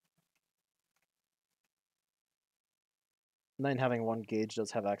 9 having 1 gauge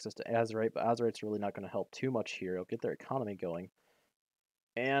does have access to Azurite, but Azurite's really not going to help too much here. It'll get their economy going.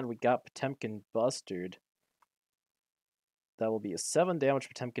 And we got Potemkin Bustered. That will be a 7 damage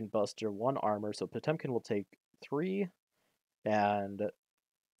Potemkin Buster, 1 armor, so Potemkin will take 3, and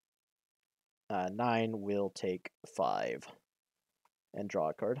 9 will take 5 and draw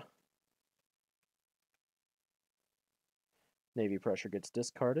a card. Navy Pressure gets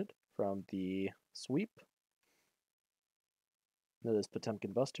discarded from the sweep. That is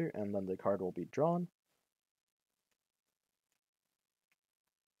Potemkin Buster, and then the card will be drawn.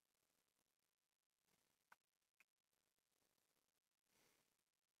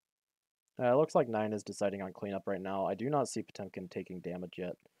 It looks like 9 is deciding on cleanup right now. I do not see Potemkin taking damage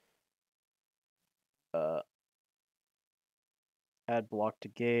yet. Add block to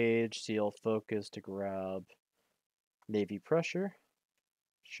gauge, seal focus to grab Navy Pressure.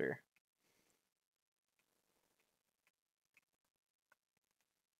 Sure.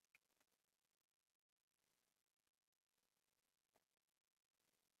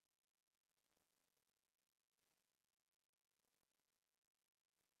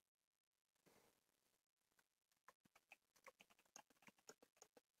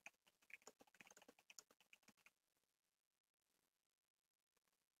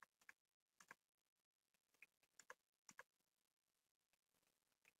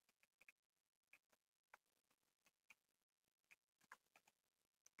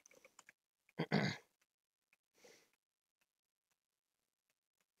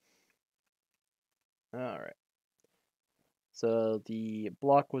 Alright. So the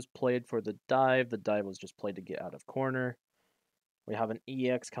block was played for the dive. The dive was just played to get out of corner. We have an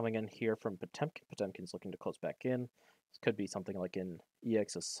EX coming in here from Potemkin. Potemkin's looking to close back in. This could be something like an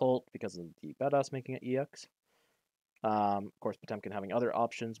EX Assault because of the badass making it EX. Of course, Potemkin having other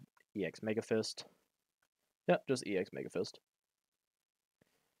options. EX Mega Fist. Yep, just EX Mega Fist.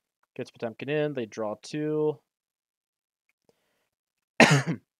 Gets Potemkin in. They draw 2.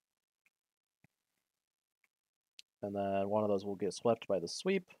 And then one of those will get swept by the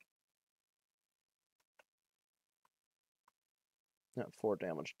sweep. Yeah, 4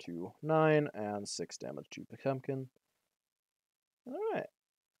 damage to 9 and 6 damage to Potemkin. Alright.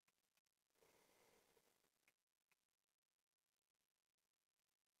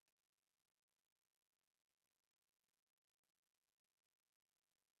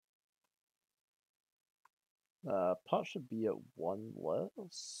 Pot should be at 1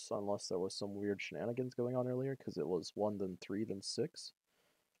 less, unless there was some weird shenanigans going on earlier, because it was 1, then 3, then 6.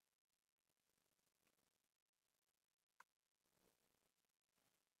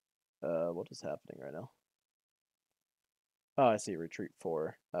 What is happening right now? Oh, I see. Retreat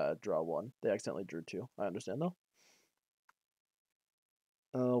 4, draw 1. They accidentally drew 2. I understand, though.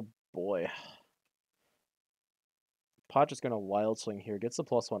 Oh, boy. Pot just gonna Wild Swing here. Gets the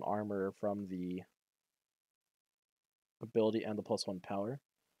 +1 armor from the ability and the +1 power.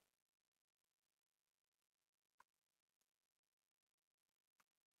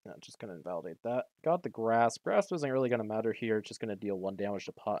 Yeah, just gonna invalidate that. Got the Grasp. Grasp isn't really gonna matter here. It's just gonna deal 1 damage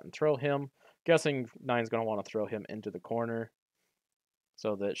to Pot and throw him. Guessing 9's gonna want to throw him into the corner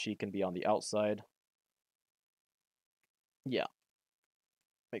so that she can be on the outside. Yeah.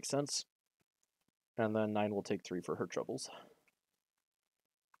 Makes sense. And then 9 will take 3 for her troubles.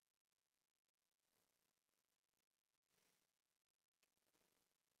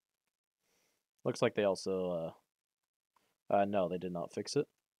 Looks like they also, no, they did not fix it.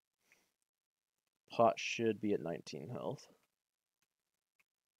 Pot should be at 19 health.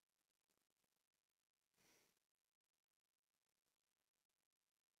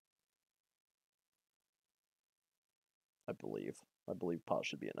 I believe. I believe Pot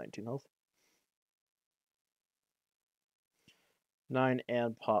should be at 19 health. 9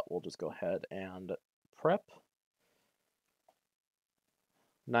 and Pot will just go ahead and prep.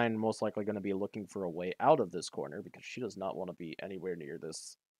 9 most likely going to be looking for a way out of this corner because she does not want to be anywhere near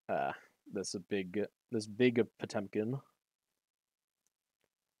this this big Potemkin.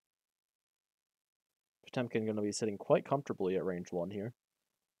 Potemkin going to be sitting quite comfortably at range 1 here.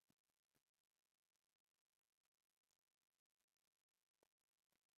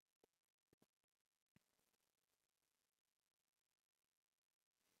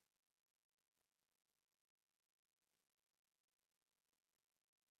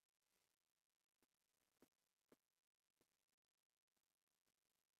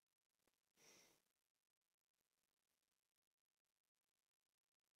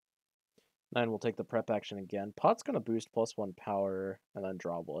 Nine will take the prep action again. Pot's going to boost +1 power and then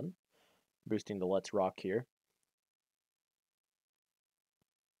draw 1. Boosting the Let's Rock here.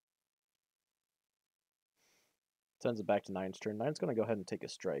 Sends it back to 9's turn. 9's going to go ahead and take a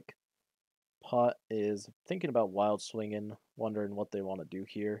strike. Pot is thinking about wild swinging, wondering what they want to do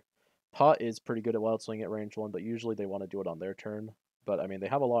here. Pot is pretty good at wild swing at range 1, but usually they want to do it on their turn. But I mean, they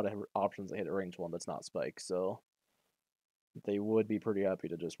have a lot of options that hit at range 1 that's not Spike, so They would be pretty happy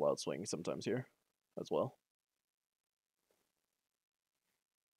to just wild swing sometimes here as well.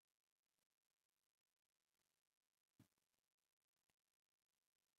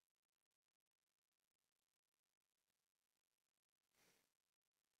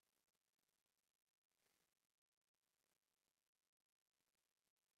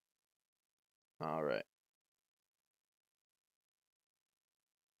 All right.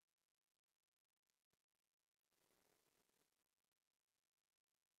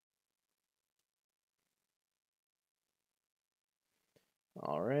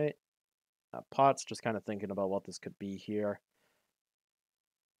 All right. Pot's just kind of thinking about what this could be here.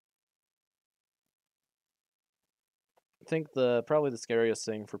 I think probably the scariest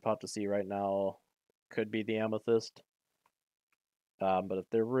thing for Pot to see right now could be the Amethyst. But if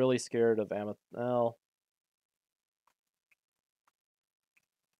they're really scared of Amethyst, well,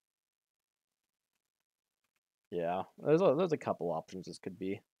 yeah, there's a couple options this could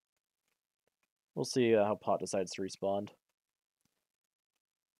be. We'll see how Pot decides to respond.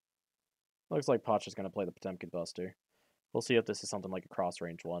 Looks like Pot's just going to play the Potemkin Buster. We'll see if this is something like a cross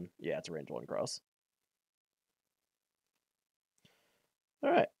range one. Yeah, it's a range one cross.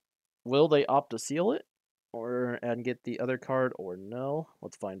 Alright. Will they opt to seal it? And get the other card or no?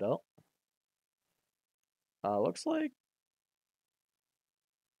 Let's find out. Looks like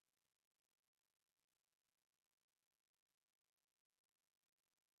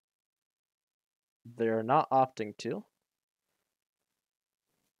they're not opting to.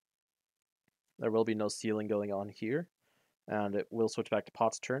 There will be no sealing going on here. And it will switch back to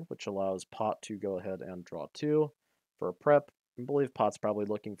Pot's turn, which allows Pot to go ahead and draw 2 for a prep. I believe Pot's probably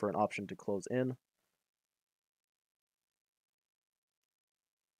looking for an option to close in.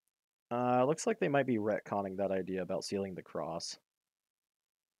 Looks like they might be retconning that idea about sealing the cross.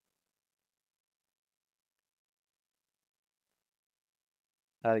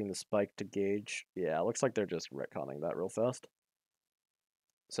 Adding the spike to gauge. Yeah, looks like they're just retconning that real fast.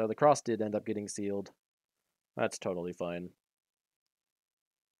 So the cross did end up getting sealed. That's totally fine.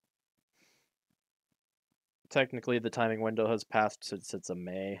 Technically, the timing window has passed since it's a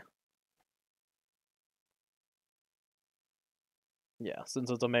May. Yeah, since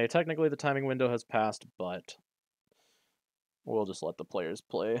it's a May, technically the timing window has passed, but we'll just let the players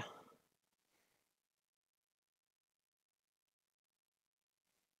play.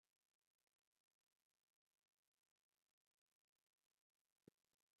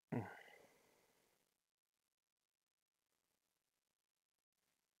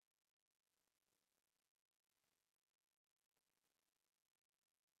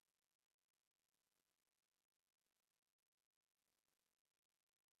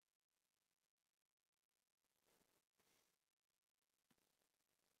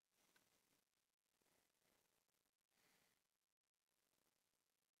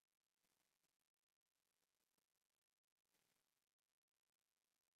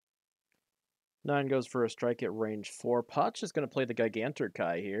 Nine goes for a strike at range 4. Potch is going to play the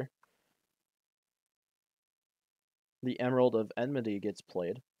Gigantor here. The Emerald of Enmity gets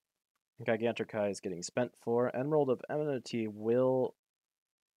played. Gigantor is getting spent for. Emerald of Enmity will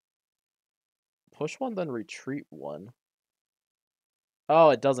push one, then retreat one. Oh,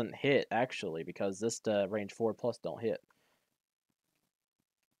 it doesn't hit, actually, because this range 4 plus don't hit.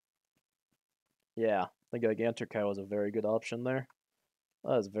 Yeah, the Gigantor was a very good option there.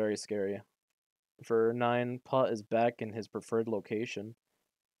 That is very scary. For 9, Pot is back in his preferred location.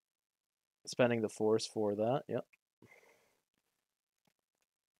 Spending the force for that, yep.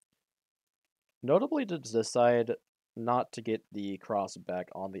 Notably to decide not to get the cross back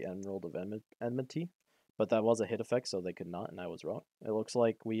on the Emerald of Enmity, but that was a hit effect, so they could not, and I was wrong. It looks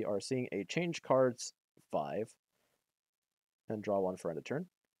like we are seeing a change cards 5 and draw 1 for end of turn.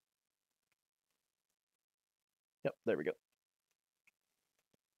 Yep, there we go.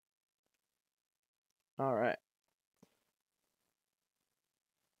 Alright.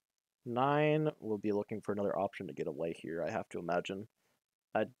 9 will be looking for another option to get away here, I have to imagine.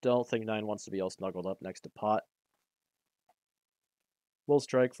 I don't think 9 wants to be all snuggled up next to Pot. Will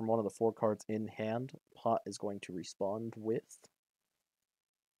strike from one of the 4 cards in hand. Pot is going to respond with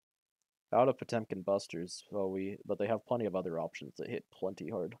out of Potemkin Busters, but they have plenty of other options that hit plenty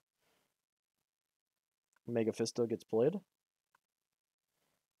hard. Megaphisto gets played.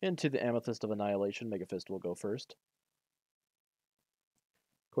 Into the Amethyst of Annihilation, Megaphisto will go first.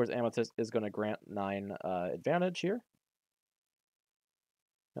 Of course, Amethyst is going to grant 9 advantage here.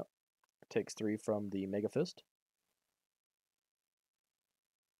 Yep. Takes 3 from the Megafist.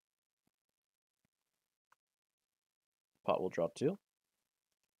 Pot will drop 2.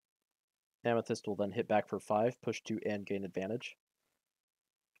 Amethyst will then hit back for 5, push 2, and gain advantage.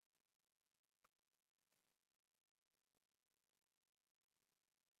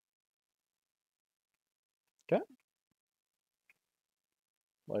 Okay.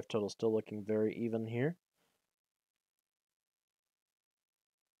 Life total still looking very even here.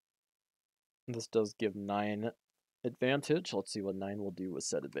 This does give 9 advantage. Let's see what 9 will do with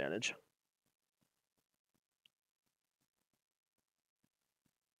said advantage.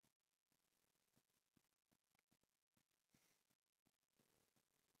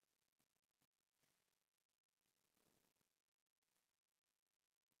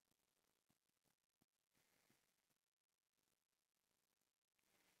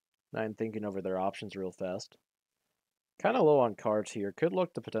 Nine thinking over their options real fast. Kind of low on cards here. Could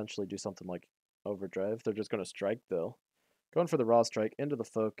look to potentially do something like Overdrive. They're just going to strike, though. Going for the raw strike into the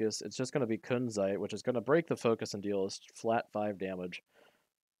focus. It's just going to be Kunzite, which is going to break the focus and deal a flat 5 damage.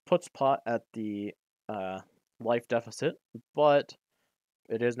 Puts Pot at the life deficit, but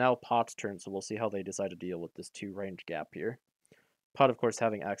it is now Pot's turn, so we'll see how they decide to deal with this 2 range gap here. Pot, of course,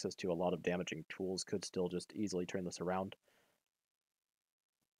 having access to a lot of damaging tools, could still just easily turn this around.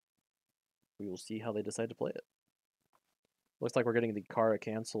 We will see how they decide to play it. Looks like we're getting the Kara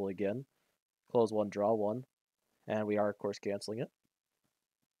cancel again. Close 1, draw 1. And we are, of course, canceling it.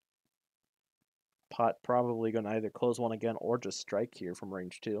 Pot probably going to either close 1 again or just strike here from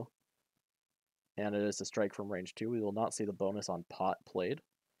range 2. And it is a strike from range 2. We will not see the bonus on Pot played.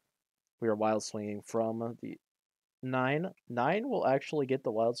 We are wild swinging from the 9. 9 will actually get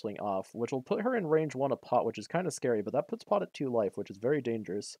the wild swing off, which will put her in range 1 of Pot, which is kind of scary, but that puts Pot at 2 life, which is very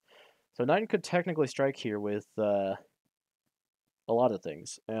dangerous. So 9 could technically strike here with a lot of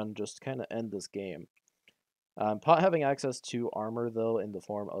things and just kind of end this game. Pot having access to armor, though, in the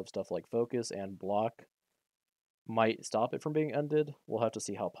form of stuff like focus and block might stop it from being ended. We'll have to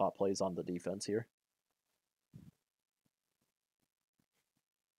see how Pot plays on the defense here.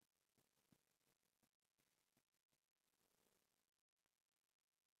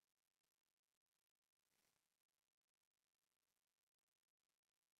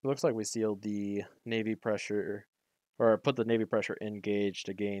 It looks like we sealed the Navy pressure, or put the Navy pressure engaged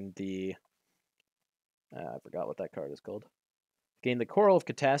to gain the, I forgot what that card is called. Gain the Coral of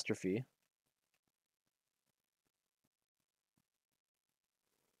Catastrophe.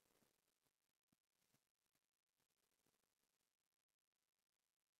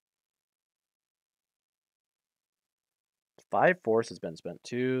 Five force has been spent.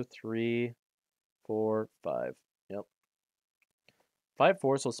 2, 3, 4, 5. Yep. 5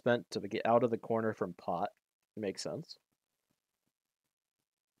 force was spent to get out of the corner from Pot. Makes sense.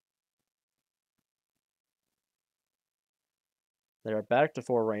 They are back to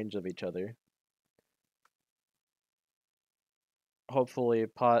 4 range of each other. Hopefully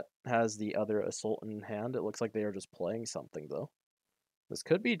Pot has the other assault in hand. It looks like they are just playing something, though. This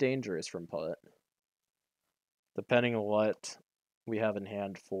could be dangerous from Pot, depending on what we have in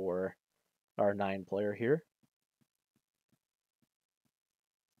hand for our 9 player here.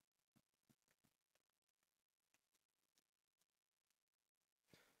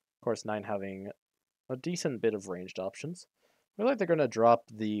 Of course, 9 having a decent bit of ranged options. Looks like they're going to drop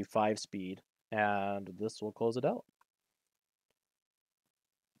the 5 speed, and this will close it out.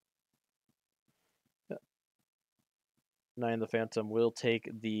 9 the Phantom will take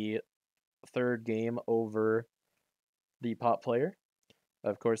the 3rd game over the Pot player.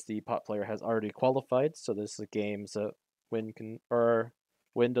 Of course, the Pot player has already qualified, so this is a game so win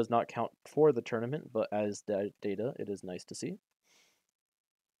does not count for the tournament, but as data, it is nice to see.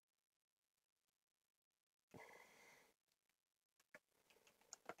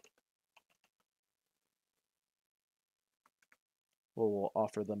 We'll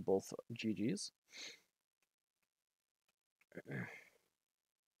offer them both GGs.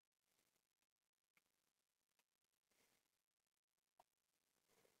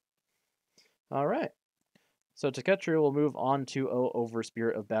 All right. So Teketria will move on to 0 over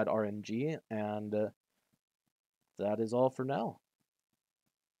Spirit of Bad RNG, and that is all for now.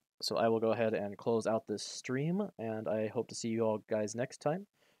 So I will go ahead and close out this stream, and I hope to see you all guys next time.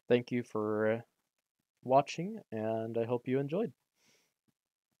 Thank you for watching, and I hope you enjoyed.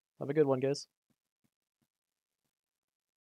 Have a good one, guys.